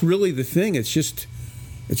 So that's really the thing. It's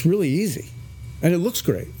really easy, and it looks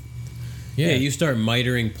great. Yeah, you start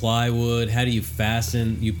mitering plywood. How do you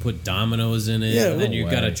fasten? You put dominoes in it, and then you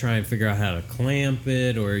got to try and figure out how to clamp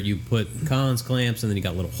it, or you put Collins clamps, and then you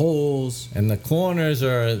got little holes. And the corners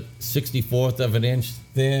are 1/64 of an inch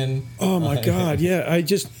thin. Oh my God! Yeah,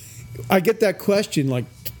 I get that question like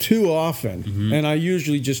too often, and I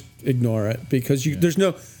usually just ignore it because there's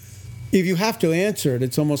no. If you have to answer it,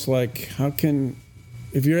 it's almost like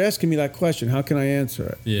if you're asking me that question, how can I answer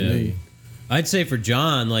it? Yeah. I'd say for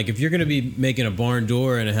John, like if you're going to be making a barn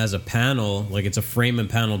door and it has a panel, like it's a frame and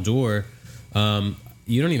panel door,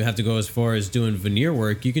 you don't even have to go as far as doing veneer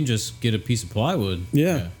work. You can just get a piece of plywood.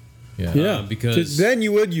 Yeah. Because then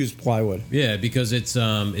you would use plywood. Yeah, because it's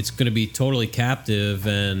going to be totally captive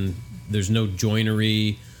and there's no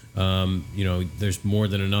joinery. There's more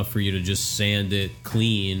than enough for you to just sand it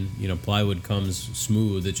clean. Plywood comes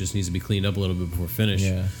smooth. It just needs to be cleaned up a little bit before finish.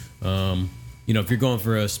 Yeah. If you're going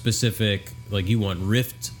for a specific, like you want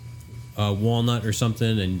rift walnut or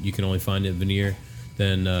something, and you can only find it veneer,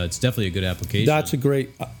 then it's definitely a good application. That's a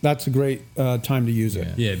great time to use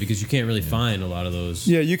it. Yeah, because you can't really find a lot of those.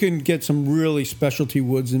 Yeah, you can get some really specialty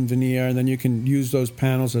woods in veneer, and then you can use those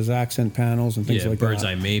panels as accent panels and things like bird's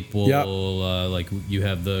that. eye maple. Yep. Like you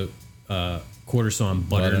have the quarter sawn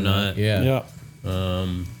butternut. Yeah.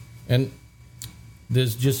 And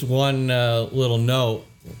there's just one little note.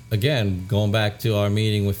 Again, going back to our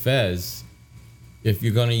meeting with Fez, if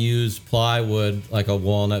you're going to use plywood, like a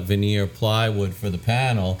walnut veneer plywood for the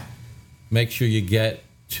panel, make sure you get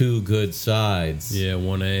 2 good sides. Yeah,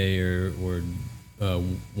 1A or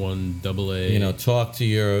 1AA. Talk to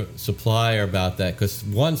your supplier about that, because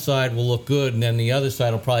one side will look good, and then the other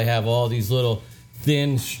side will probably have all these little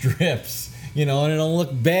thin strips. And it'll look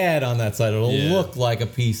bad on that side. It'll look like a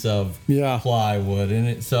piece of plywood,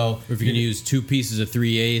 and so or if you can use 2 pieces of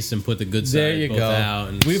 3/8 and put the good side both out.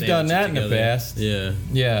 And we've done that in the past.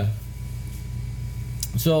 Yeah.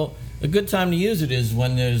 So a good time to use it is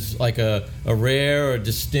when there's like a rare or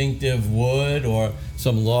distinctive wood or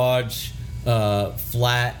some large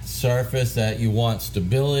flat surface that you want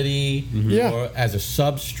stability, or as a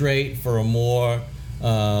substrate for a more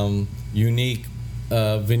unique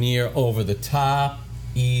veneer over the top,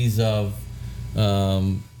 ease of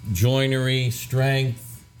joinery,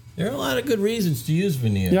 strength. There are a lot of good reasons to use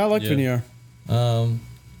veneer. Yeah, I like veneer.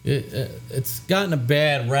 It's gotten a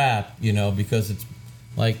bad rap, because it's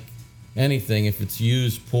like anything. If it's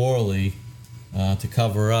used poorly to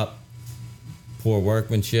cover up poor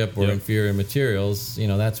workmanship or inferior materials,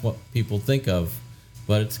 that's what people think of.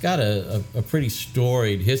 But it's got a pretty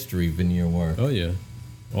storied history, veneer work. Oh, yeah.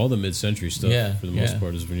 All the mid-century stuff, for the most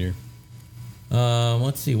part, is veneer.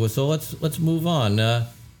 Let's see. Well, so let's move on.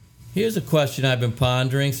 Here's a question I've been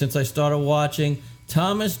pondering since I started watching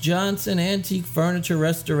Thomas Johnson Antique Furniture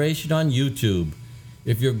Restoration on YouTube.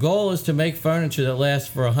 If your goal is to make furniture that lasts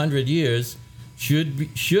for 100 years, should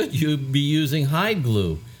you be using hide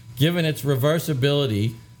glue? Given its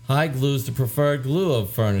reversibility, hide glue is the preferred glue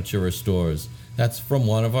of furniture restorers. That's from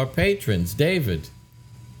one of our patrons, David.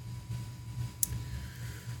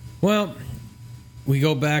 Well, we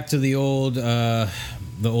go back to the old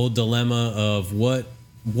dilemma of what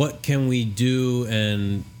can we do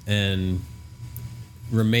and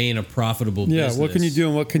remain a profitable business. Yeah, what can you do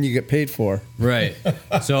and what can you get paid for? Right.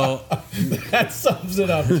 So that sums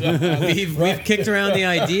it up, John. We've kicked around the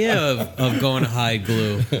idea of going to hide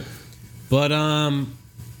glue, but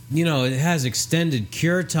it has extended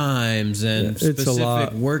cure times and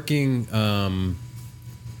specific working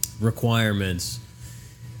requirements.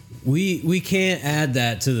 We can't add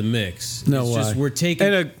that to the mix. No way. Just, we're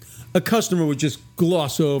taking, and a customer would just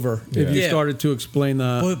gloss over if you started to explain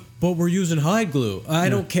that. But we're using hide glue. I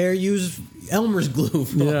don't care. Use Elmer's glue.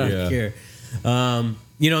 I don't care.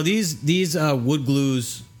 These wood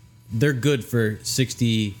glues, they're good for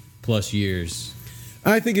 60 plus years.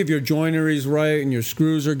 I think if your joinery's right and your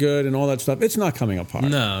screws are good and all that stuff, it's not coming apart.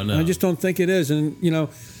 No. I just don't think it is. And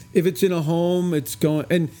if it's in a home, it's going.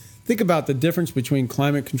 And think about the difference between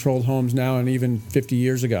climate-controlled homes now and even 50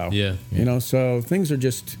 years ago. Yeah. So things are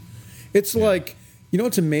just. It's like,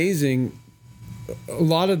 it's amazing. A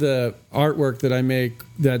lot of the artwork that I make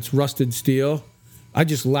that's rusted steel, I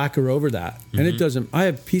just lacquer over that. And it doesn't. I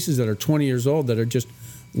have pieces that are 20 years old that are just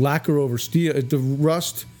lacquer over steel. The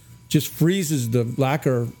rust just freezes the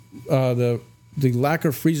lacquer. The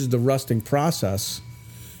lacquer freezes the rusting process.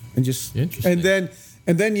 and just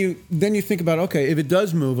and then you think about, okay, if it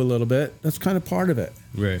does move a little bit, that's kind of part of it.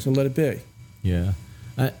 Right. So let it be. Yeah.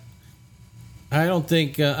 I don't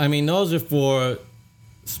think. I mean, those are for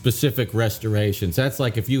specific restorations. That's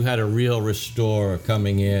like if you had a real restorer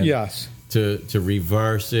coming in. Yes. To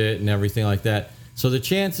reverse it and everything like that. So the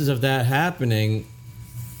chances of that happening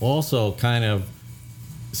also kind of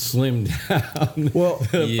slim down. Well,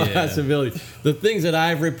 the possibility. The things that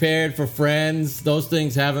I've repaired for friends, those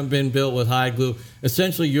things haven't been built with hide glue.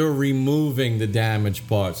 Essentially, you're removing the damaged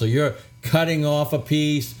part. So you're cutting off a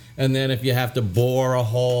piece, and then if you have to bore a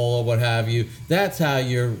hole or what have you, that's how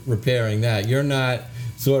you're repairing that. You're not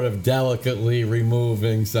sort of delicately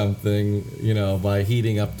removing something, by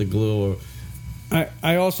heating up the glue.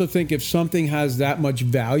 I also think if something has that much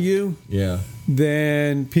value,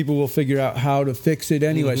 then people will figure out how to fix it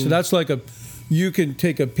anyway. So that's like you can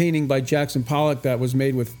take a painting by Jackson Pollock that was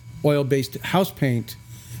made with oil-based house paint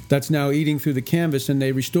that's now eating through the canvas, and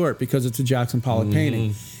they restore it because it's a Jackson Pollock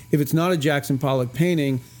painting. If it's not a Jackson Pollock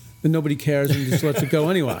painting, then nobody cares and just lets it go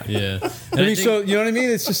anyway. Yeah. I mean, so you know what I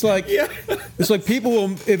mean? It's just like it's like people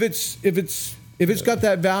will if it's got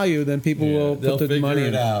that value, then people will put the money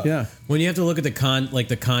in it. Yeah. When you have to look at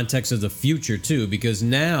the context of the future too, because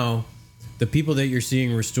now the people that you're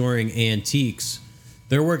seeing restoring antiques,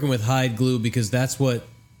 they're working with hide glue because that's what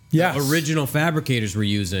original fabricators were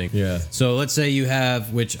using. Yeah. So let's say you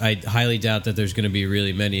have, which I highly doubt that there's going to be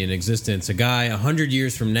really many in existence, a guy 100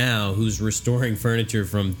 years from now who's restoring furniture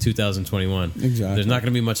from 2021. Exactly. There's not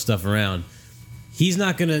going to be much stuff around. He's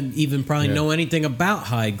not going to even probably know anything about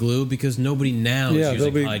hide glue because nobody now is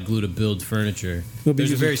using hide glue to build furniture. They'll be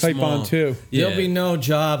using Type-On too. Yeah. There'll be no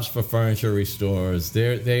jobs for furniture restorers.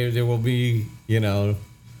 There will be,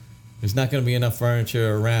 there's not going to be enough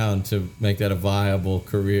furniture around to make that a viable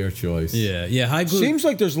career choice. Yeah. Hide glue seems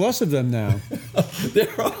like there's less of them now. There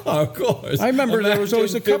are, of course. I remember there was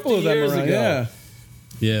always a couple of them around. Ago.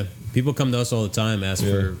 Yeah. People come to us all the time, ask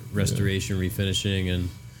for restoration, refinishing, and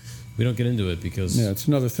we don't get into it because it's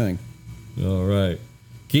another thing. All right,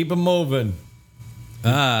 keep them moving.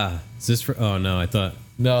 Is this for? Oh no, I thought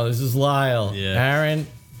no. This is Lyle. Yeah, Aaron.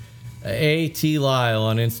 A.T. Lyle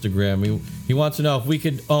on Instagram. He wants to know if we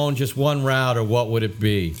could own just one router, what would it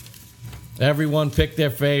be? Everyone pick their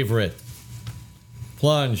favorite.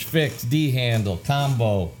 Plunge, fix, D-handle,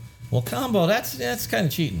 combo. Well, combo, that's kind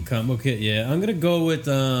of cheating. Combo kit, yeah. I'm going to go with,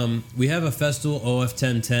 we have a Festool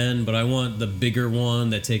OF1010, but I want the bigger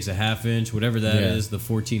one that takes a half inch, whatever that is, the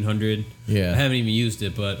 1400. Yeah. I haven't even used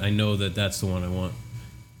it, but I know that that's the one I want.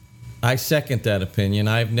 I second that opinion.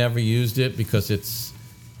 I've never used it because it's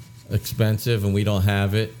expensive and we don't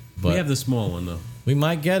have it. But we have the small one, though. We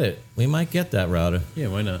might get it. We might get that router. Yeah,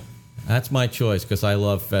 why not? That's my choice because I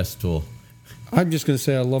love Festool. I'm just going to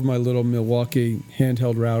say I love my little Milwaukee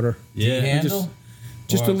handheld router. Yeah, handle?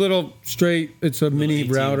 Just a little straight. It's a mini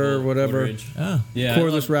router or whatever. Yeah,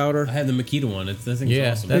 cordless router. I had the Makita one. That thing's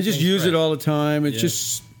awesome. I just use it all the time. It's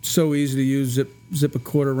just so easy to use. Zip a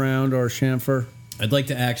quarter round or a chamfer. I'd like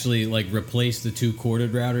to actually replace the 2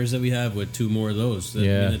 corded routers that we have with 2 more of those.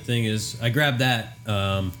 The thing is, I grabbed that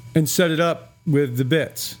and set it up with the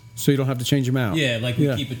bits. So you don't have to change them out. Yeah, we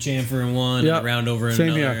keep a chamfer in one and a round over in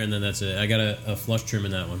another, and then that's it. I got a flush trim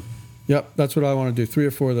in that one. Yep, that's what I want to do. 3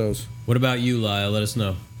 or 4 of those. What about you, Lyle? Let us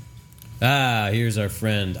know. Here's our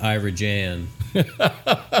friend, Ira Jan.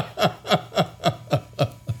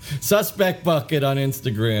 Suspect Bucket on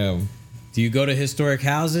Instagram. Do you go to historic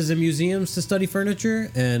houses and museums to study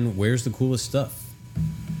furniture? And where's the coolest stuff?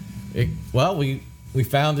 We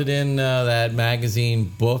found it in that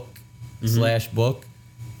magazine book / book.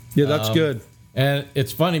 Yeah, that's good. And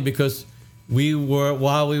it's funny because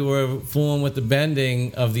while we were fooling with the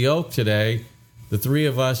bending of the oak today, the 3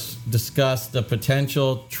 of us discussed the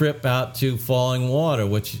potential trip out to Falling Water,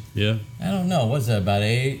 which I don't know, what's that, about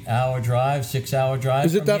 8-hour drive, 6-hour drive?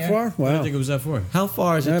 Is it that far? Wow. I didn't think it was that far. How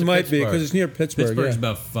far is it? It might be because it's near Pittsburgh. Pittsburgh's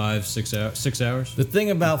about 6 hours. The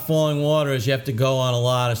thing about Falling Water is you have to go on a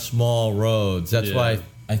lot of small roads. That's why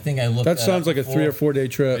I think I looked. That sounds like a 3 or 4 day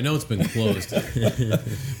trip. I know it's been closed,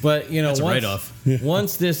 but that's a write-off.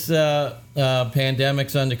 Once this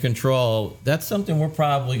pandemic's under control, that's something we're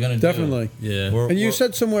probably going to do. Definitely, yeah. And you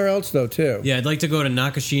said somewhere else though too. Yeah, I'd like to go to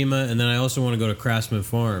Nakashima, and then I also want to go to Craftsman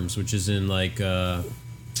Farms, which is in it's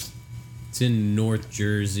in North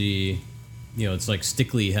Jersey. It's like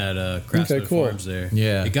Stickley had Craftsman Farms there.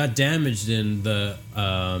 Yeah, it got damaged in the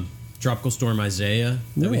tropical storm Isaiah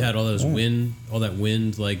that we had all that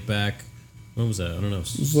wind back. When was that? I don't know.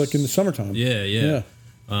 It was like in the summertime. Yeah.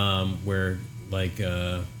 Where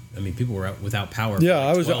I mean, people were out without power. Yeah,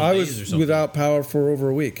 I was without power for over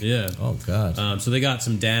a week. Yeah. Oh God. So they got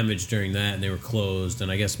some damage during that, and they were closed.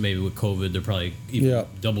 And I guess maybe with COVID, they're probably even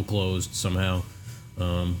double closed somehow.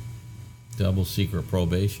 Double secret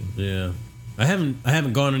probation. Yeah. I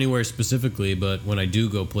haven't gone anywhere specifically, but when I do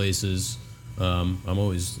go places, I'm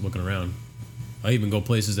always looking around. I even go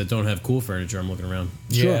places that don't have cool furniture. I'm looking around.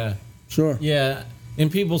 Yeah. Sure. Yeah. In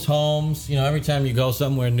people's homes, every time you go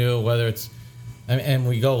somewhere new, whether it's, and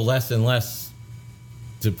we go less and less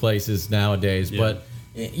to places nowadays, but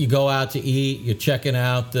you go out to eat, you're checking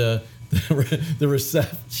out the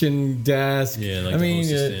reception desk. Yeah, like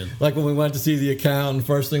like when we went to see the accountant,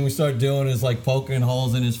 first thing we started doing is like poking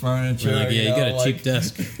holes in his furniture. Like, you got a cheap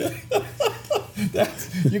desk.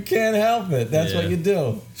 You can't help it. That's what you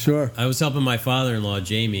do. Sure. I was helping my father-in-law,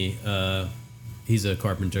 Jamie. He's a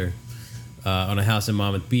carpenter. On a house in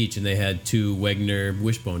Monmouth Beach, and they had 2 Wegner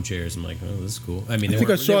wishbone chairs. I'm like, oh, this is cool. I mean, I think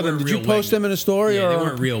I saw them. Did you post them in a story? Yeah, they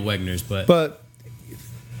weren't real Wegners, but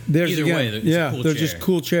there's either way, they're just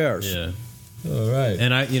cool chairs. Yeah. All right.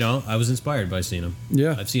 And I was inspired by seeing them.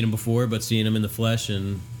 Yeah, I've seen them before, but seeing them in the flesh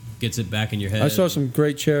and gets it back in your head. I saw some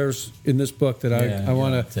great chairs in this book that I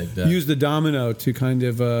want to use the domino to kind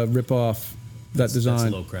of rip off that design.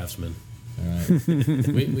 That's low Craftsman. All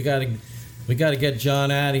right. We got to get John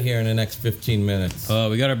out of here in the next 15 minutes.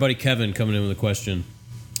 We got our buddy Kevin coming in with a question.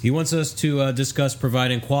 He wants us to discuss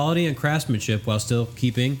providing quality and craftsmanship while still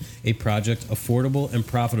keeping a project affordable and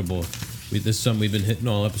profitable. This is something we've been hitting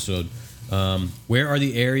all episode. Where are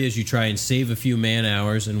the areas you try and save a few man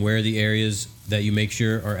hours, and where are the areas that you make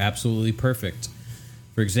sure are absolutely perfect?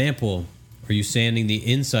 For example, are you sanding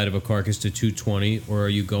the inside of a carcass to 220, or are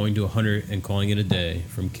you going to 100 and calling it a day?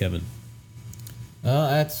 From Kevin.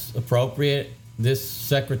 That's appropriate. This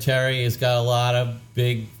secretary has got a lot of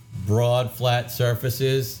big, broad, flat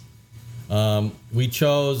surfaces. We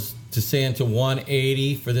chose to sand to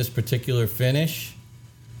 180 for this particular finish.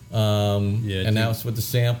 And that's what the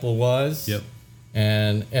sample was. Yep.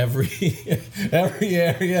 And every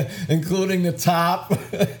area, including the top,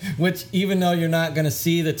 which even though you're not going to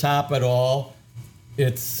see the top at all,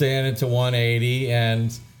 it's sanded to 180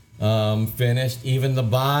 and finished. Even the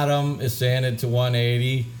bottom is sanded to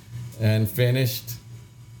 180 and finished.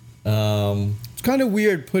 It's kind of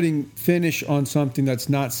weird putting finish on something that's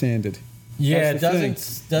not sanded. Yeah, it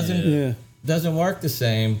doesn't work the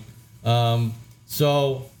same.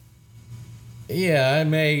 So, yeah, I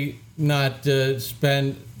may not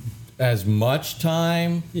spend as much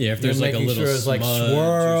time. Yeah, if there's like a little sure it's like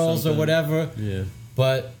swirls or whatever. Yeah,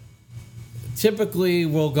 but typically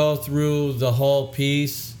we'll go through the whole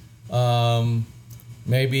piece.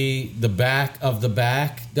 Maybe the back of the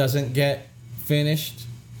back doesn't get finished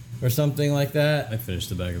or something like that. I finished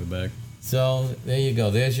the back of the back. So there you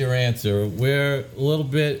go. There's your answer. We're a little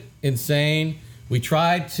bit insane. We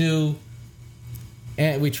try to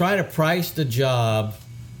price the job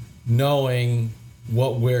knowing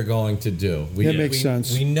what we're going to do. That makes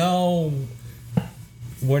sense. We know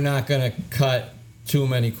we're not going to cut too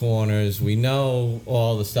many corners. We know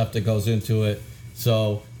all the stuff that goes into it.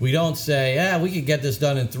 So we don't say, we could get this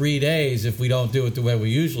done in 3 days if we don't do it the way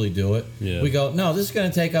we usually do it. Yeah. We go, no, this is going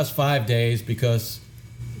to take us 5 days because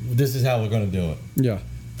this is how we're going to do it. Yeah.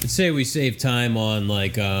 I'd say we save time on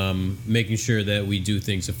like making sure that we do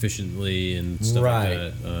things efficiently and stuff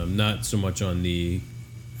like that. Not so much on the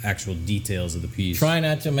actual details of the piece. Try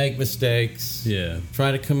not to make mistakes. Yeah.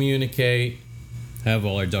 Try to communicate. Have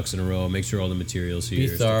all our ducks in a row. Make sure all the materials here.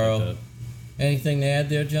 Be thorough. Like anything to add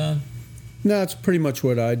there, John? No, that's pretty much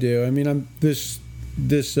what I do. I mean, this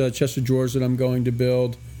chest of drawers that I'm going to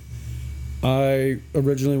build, I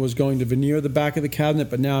originally was going to veneer the back of the cabinet,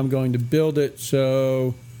 but now I'm going to build it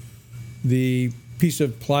so the piece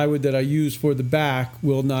of plywood that I use for the back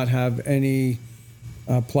will not have any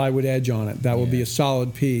plywood edge on it. That will be a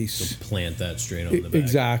solid piece. So plant that straight on the back.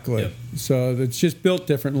 Exactly. Yep. So it's just built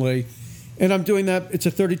differently. And I'm doing that. It's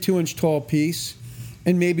a 32-inch tall piece,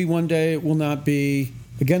 and maybe one day it will not be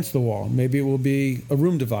against the wall. Maybe it will be a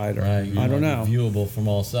room divider. Right. I don't know. Viewable from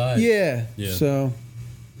all sides. Yeah. So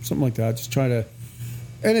something like that. Just try to,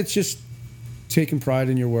 and it's just taking pride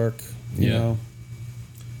in your work. You know.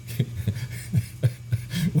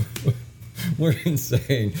 We're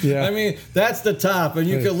insane. Yeah. I mean, that's the top, and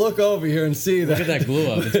you can look over here and see that. Look at that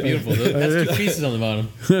glue up. It's beautiful. That's 2 pieces on the bottom.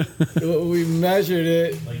 We measured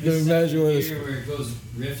it. Like the measure was where it goes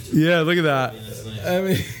rift. Yeah, look at that. I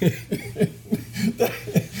mean,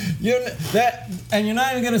 you're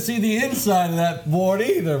not even going to see the inside of that board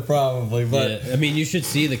either, probably. But yeah, I mean, you should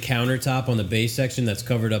see the countertop on the base section that's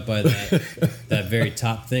covered up by that very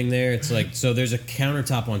top thing there. It's like, so there's a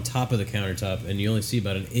countertop on top of the countertop, and you only see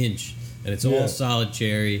about an inch, and it's all solid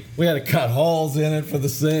cherry. We had to cut holes in it for the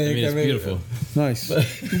sink. I mean, it's beautiful. Nice.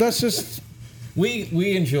 That's just.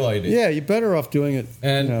 We enjoyed it. Yeah, you're better off doing it.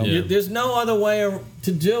 And there's no other way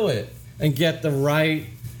to do it and get the right.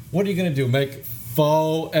 What are you going to do? Make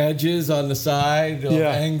faux edges on the side?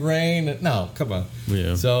 End grain? No, come on.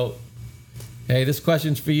 Yeah. So, hey, this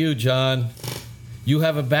question's for you, John. You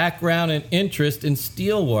have a background and interest in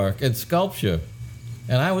steelwork and sculpture,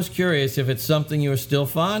 and I was curious if it's something you are still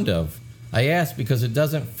fond of. I asked because it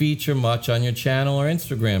doesn't feature much on your channel or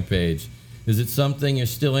Instagram page. Is it something you're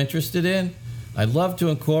still interested in? I'd love to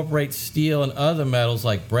incorporate steel and other metals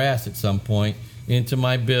like brass at some point into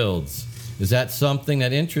my builds. Is that something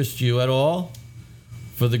that interests you at all?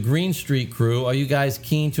 For the Green Street crew, are you guys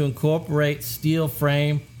keen to incorporate steel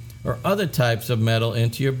frame or other types of metal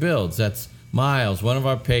into your builds? That's Miles, one of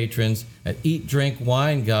our patrons at Eat, Drink,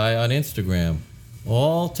 Wine Guy on Instagram.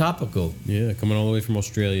 All topical. Yeah, coming all the way from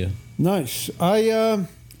Australia. Nice.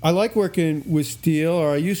 I like working with steel,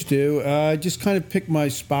 or I used to. I just kind of pick my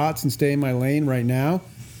spots and stay in my lane right now.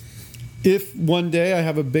 If one day I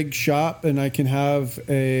have a big shop and I can have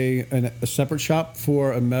a separate shop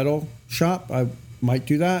for a metal shop, I might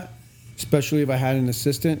do that, especially if I had an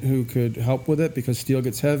assistant who could help with it because steel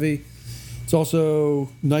gets heavy. It's also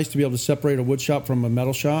nice to be able to separate a wood shop from a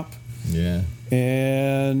metal shop. Yeah.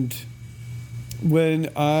 And when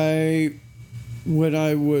I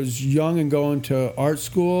was young and going to art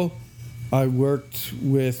school, I worked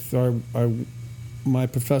with my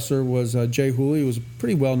professor was Jay Hooley, who was a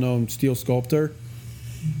pretty well-known steel sculptor.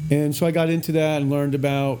 And so I got into that and learned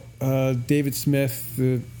about David Smith,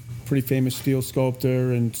 the pretty famous steel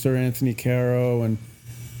sculptor, and Sir Anthony Caro. And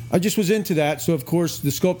I just was into that. So, of course,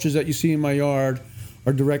 the sculptures that you see in my yard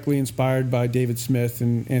are directly inspired by David Smith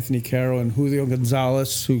and Anthony Caro and Julio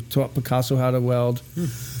Gonzalez, who taught Picasso how to weld.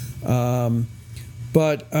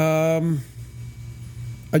 But I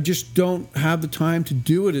just don't have the time to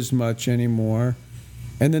do it as much anymore.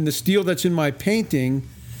 And then the steel that's in my painting,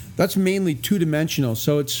 that's mainly two-dimensional.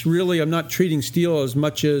 So it's really, I'm not treating steel as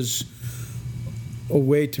much as a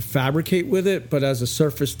way to fabricate with it, but as a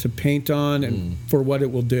surface to paint on and for what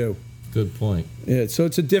it will do. Good point. Yeah, so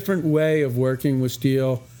it's a different way of working with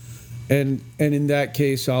steel. And in that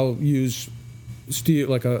case, I'll use steel,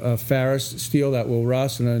 like a ferrous steel that will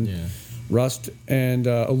rust, and then rust and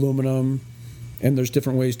aluminum. And there's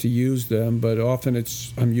different ways to use them, but often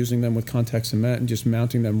I'm using them with contact cement and just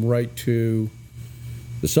mounting them right to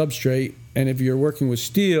the substrate. And if you're working with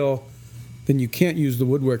steel, then you can't use the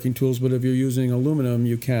woodworking tools, but if you're using aluminum,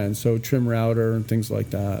 you can. So trim router and things like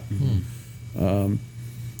that.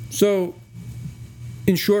 So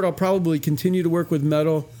in short, I'll probably continue to work with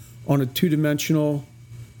metal on a two-dimensional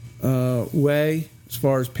way as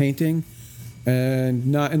far as painting, and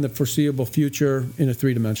not in the foreseeable future in a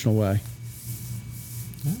three-dimensional way.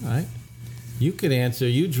 All right. You could answer.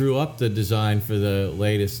 You drew up the design for the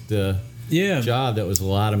latest job that was a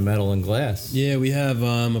lot of metal and glass. Yeah, we have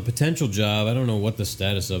a potential job. I don't know what the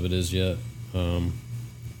status of it is yet.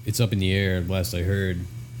 It's up in the air, last I heard.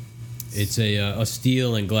 It's a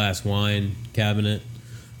steel and glass wine cabinet.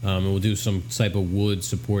 And we'll do some type of wood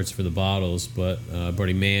supports for the bottles. But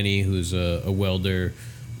buddy Manny, who's a welder,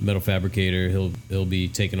 metal fabricator, he'll be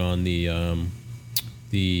taking on the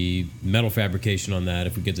metal fabrication on that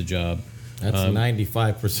if we get the job. That's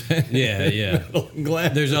 95%. Yeah. Metal and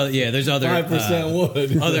glass. There's other 5%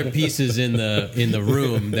 wood. Other pieces in the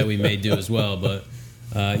room that we may do as well. But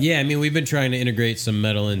I mean, we've been trying to integrate some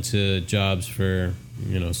metal into jobs for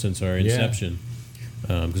since our inception.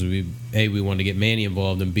 Because we wanted to get Manny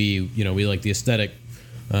involved, and B, we like the aesthetic.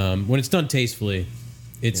 When it's done tastefully,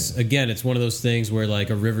 it's one of those things where, like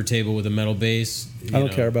a river table with a metal base, I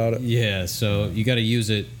don't care about it. Yeah, so you got to use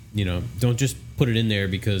it. Don't just put it in there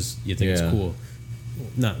because you think it's cool.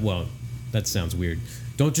 That sounds weird.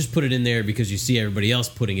 Don't just put it in there because you see everybody else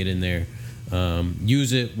putting it in there.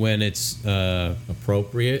 Use it when it's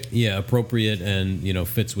appropriate. Yeah, appropriate, and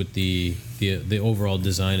fits with the overall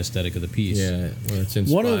design aesthetic of the piece. Yeah, when it's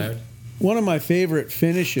inspired. One of my favorite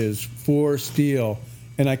finishes for steel,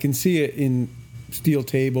 and I can see it in steel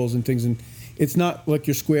tables and things, and it's not like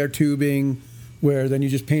your square tubing where then you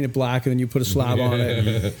just paint it black and then you put a slab on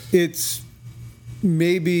it. It's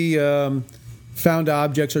maybe found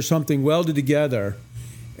objects or something welded together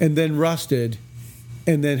and then rusted,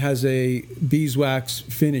 and then has a beeswax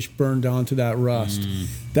finish burned onto that rust.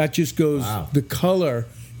 That just goes, the color,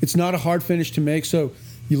 it's not a hard finish to make, so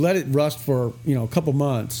you let it rust for a couple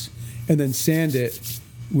months, and then sand it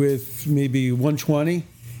with maybe 120,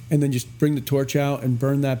 and then just bring the torch out and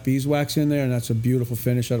burn that beeswax in there, and that's a beautiful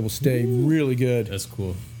finish that will stay really good. That's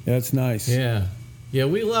cool. Yeah, that's nice. Yeah. Yeah,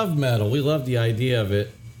 we love metal. We love the idea of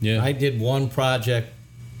it. Yeah. I did one project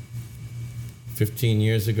 15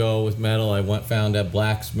 years ago with metal. I found a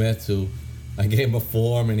blacksmith who I gave him a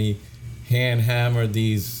form, and he hand hammered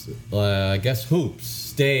these, I guess, hoops,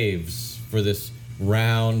 staves for this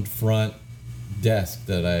round front desk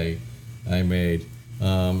that I made.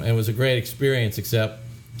 It was a great experience, except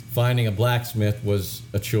finding a blacksmith was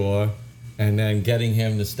a chore, and then getting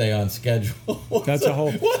him to stay on schedule. That's a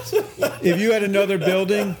whole. If you had another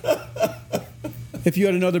building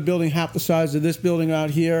half the size of this building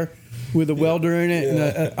out here, with a welder in it and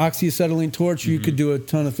an oxyacetylene torch, you could do a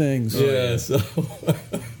ton of things. Yeah, so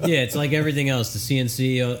yeah, it's like everything else. The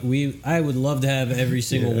CNC, I would love to have every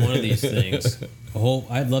single one of these things.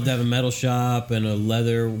 I'd love to have a metal shop and a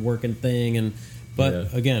leather working thing,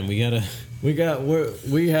 but again, we have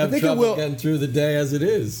trouble getting through the day as it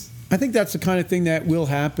is. I think that's the kind of thing that will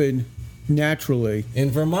happen naturally in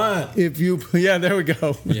Vermont. There we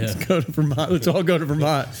go. Yeah. Let's go to Vermont. Let's all go to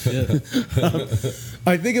Vermont. Yeah.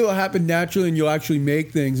 I think it will happen naturally, and you'll actually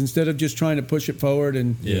make things instead of just trying to push it forward.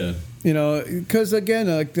 And because again,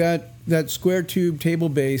 like that square tube table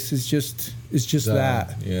base is just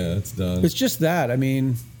that. Yeah, it's done. It's just that. I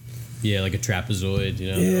mean, yeah, like a trapezoid.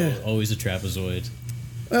 Yeah. Always a trapezoid.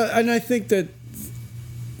 And I think that.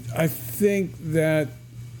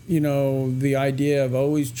 The idea of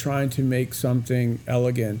always trying to make something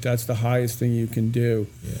elegant, that's the highest thing you can do.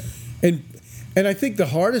 Yeah. And I think the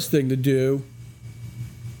hardest thing to do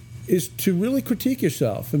is to really critique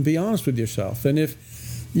yourself and be honest with yourself. And if,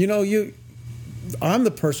 I'm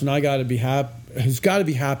the person who's got to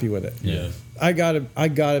be happy with it. Yeah. I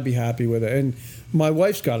gotta be happy with it. And my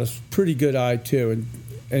wife's got a pretty good eye too.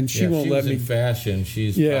 And she won't let me. In fashion,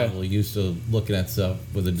 she's probably used to looking at stuff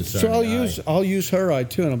with a discerning eye. I'll use her eye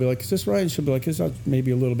too, and I'll be like, "Is this right?" And she'll be like, "Is that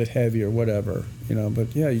maybe a little bit heavy or whatever?"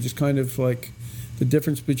 But yeah, you just kind of like the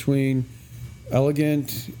difference between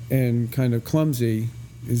elegant and kind of clumsy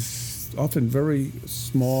is often very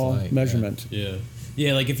small measurement. Yeah.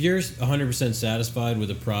 Yeah, like if you're 100% satisfied with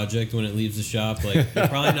a project when it leaves the shop, like you're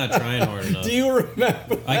probably not trying hard enough. Do you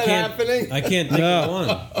remember happening? I can't think of one.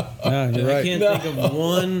 Yeah, you're right. I can't think of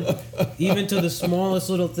one, even to the smallest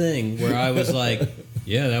little thing, where I was like,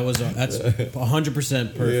 yeah, that's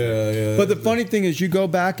 100% perfect. Yeah. But the funny thing is, you go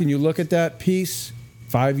back and you look at that piece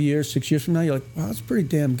 5 years, 6 years from now, you're like, wow, that's pretty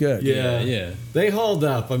damn good. Yeah. They hold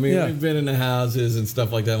up. I mean, we've been in the houses and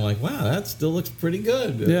stuff like that. I'm like, wow, that still looks pretty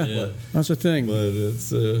good. Yeah. That's the thing. But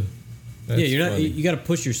it's you're not. You got to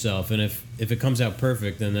push yourself, and if it comes out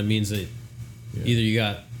perfect, then that means that either you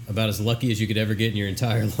got about as lucky as you could ever get in your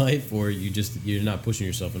entire life, or you're not pushing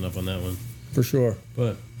yourself enough on that one. For sure.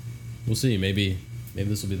 But we'll see. Maybe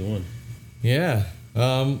this will be the one. Yeah.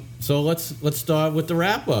 So let's start with the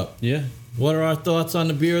wrap up. Yeah. What are our thoughts on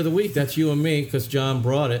the beer of the week? That's you and me, because John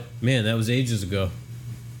brought it. Man, that was ages ago.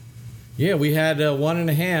 Yeah, we had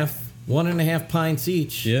 1.5 pints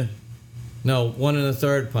each. Yeah. No, 1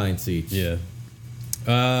 1/3 pints each. Yeah.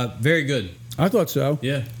 Very good. I thought so.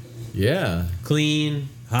 Yeah. Yeah. Clean,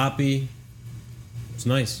 hoppy. It's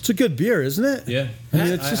nice. It's a good beer, isn't it? Yeah. I mean,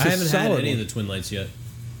 it's just I haven't had any one. of the Twin Lights yet.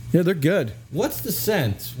 Yeah, they're good. What's the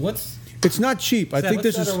scent? It's not cheap. I think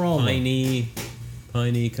this is aroma?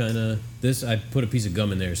 Piney kind of. This, I put a piece of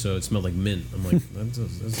gum in there, so it smelled like mint. I'm like, that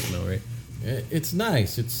doesn't smell right. It's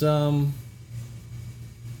nice. It's all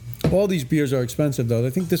these beers are expensive though.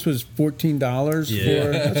 I think this was $14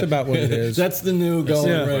 for. That's about what it is. That's the new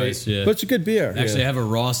going rate. Yeah. But it's a good beer. Actually, I have a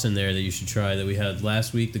Ross in there that you should try that we had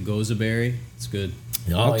last week. The Goza Berry. It's good.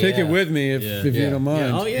 I'll take it with me if you don't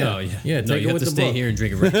mind. Oh yeah. No, yeah. Yeah. No, you have to stay here and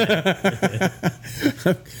drink it right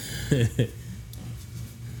now.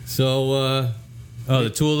 So. The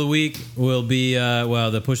tool of the week will be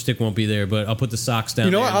the push stick won't be there, but I'll put the socks down.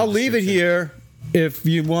 You know there what? I'll leave it here if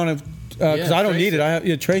you want to, because I don't need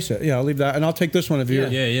it. Trace it. Yeah, I'll leave that, and I'll take this one if you.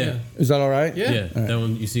 Yeah. Is that all right? Yeah. Yeah, right. that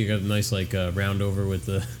one you see got a nice round over with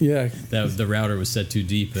the. Yeah. That the router was set too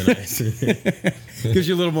deep, and gives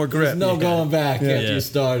you a little more grip. No going back after you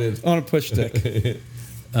started on a push stick.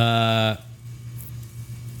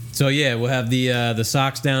 So yeah, we'll have the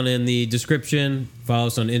socks down in the description. Follow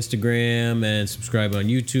us on Instagram and subscribe on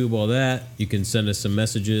YouTube. All that. You can send us some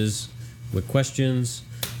messages with questions.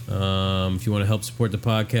 If you want to help support the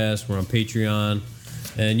podcast, we're on Patreon.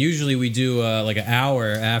 And usually we do like an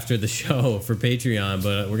hour after the show for Patreon,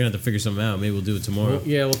 but we're gonna have to figure something out. Maybe we'll do it tomorrow.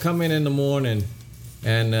 We'll come in the morning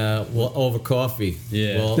and we'll over coffee.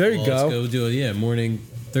 Yeah, there you go. Let's go do it. Yeah, morning.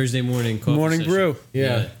 Thursday morning coffee Morning session. brew.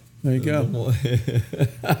 Yeah. There you go.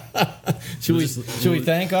 Should we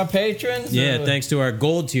thank our patrons? Yeah, thanks to our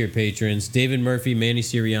gold tier patrons, David Murphy, Manny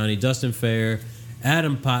Sirianni, Dustin Fair,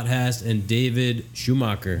 Adam Pothast, and David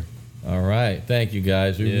Schumacher. All right. Thank you,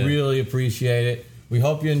 guys. We really appreciate it. We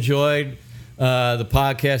hope you enjoyed the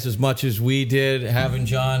podcast as much as we did. Having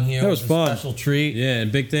John here was fun. a special treat. Yeah,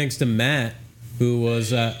 and big thanks to Matt, who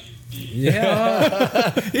was... He's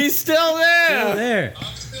still there.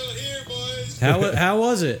 I'm still here, boys. How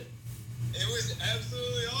was it? It was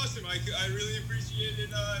absolutely awesome. I really appreciated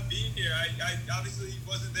being here. I obviously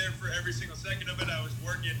wasn't there for every single second of it. I was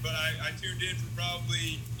working, but I tuned in for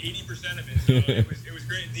probably 80% of it. So it was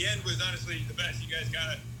great. The end was honestly the best. You guys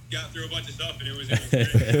got through a bunch of stuff, and it was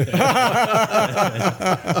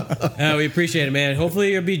great. We appreciate it, man.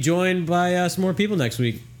 Hopefully you'll be joined by some more people next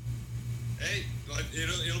week. Hey,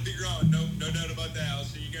 it'll be growing. No doubt about that. I'll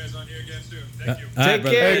see you guys on here again soon. Thank you. Take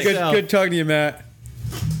care. Hey, good talking to you, Matt.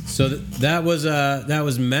 So that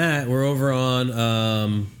was Matt. We're over on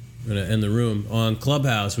I'm gonna end the room on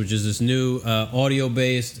Clubhouse, which is this new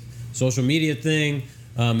audio-based social media thing.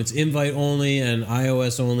 It's invite only and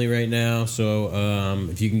iOS only right now. So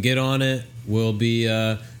if you can get on it, we'll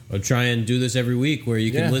try and do this every week where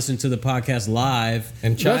you can listen to the podcast live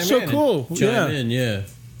and chime That's so cool. Chime in, yeah.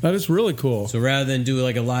 That is really cool. So rather than do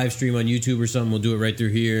like a live stream on YouTube or something, we'll do it right through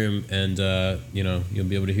here, and you'll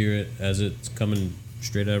be able to hear it as it's coming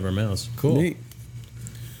straight out of our mouths. Cool. Neat.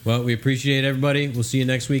 Well, we appreciate everybody. We'll see you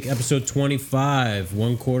next week. Episode 25,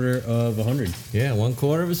 1/4 of 100. Yeah,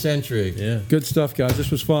 1/4 of a century. Yeah. Good stuff, guys. This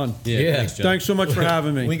was fun. Yeah. Thanks, John. Thanks so much for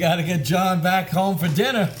having me. We got to get John back home for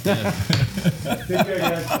dinner. Take care,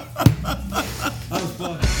 guys.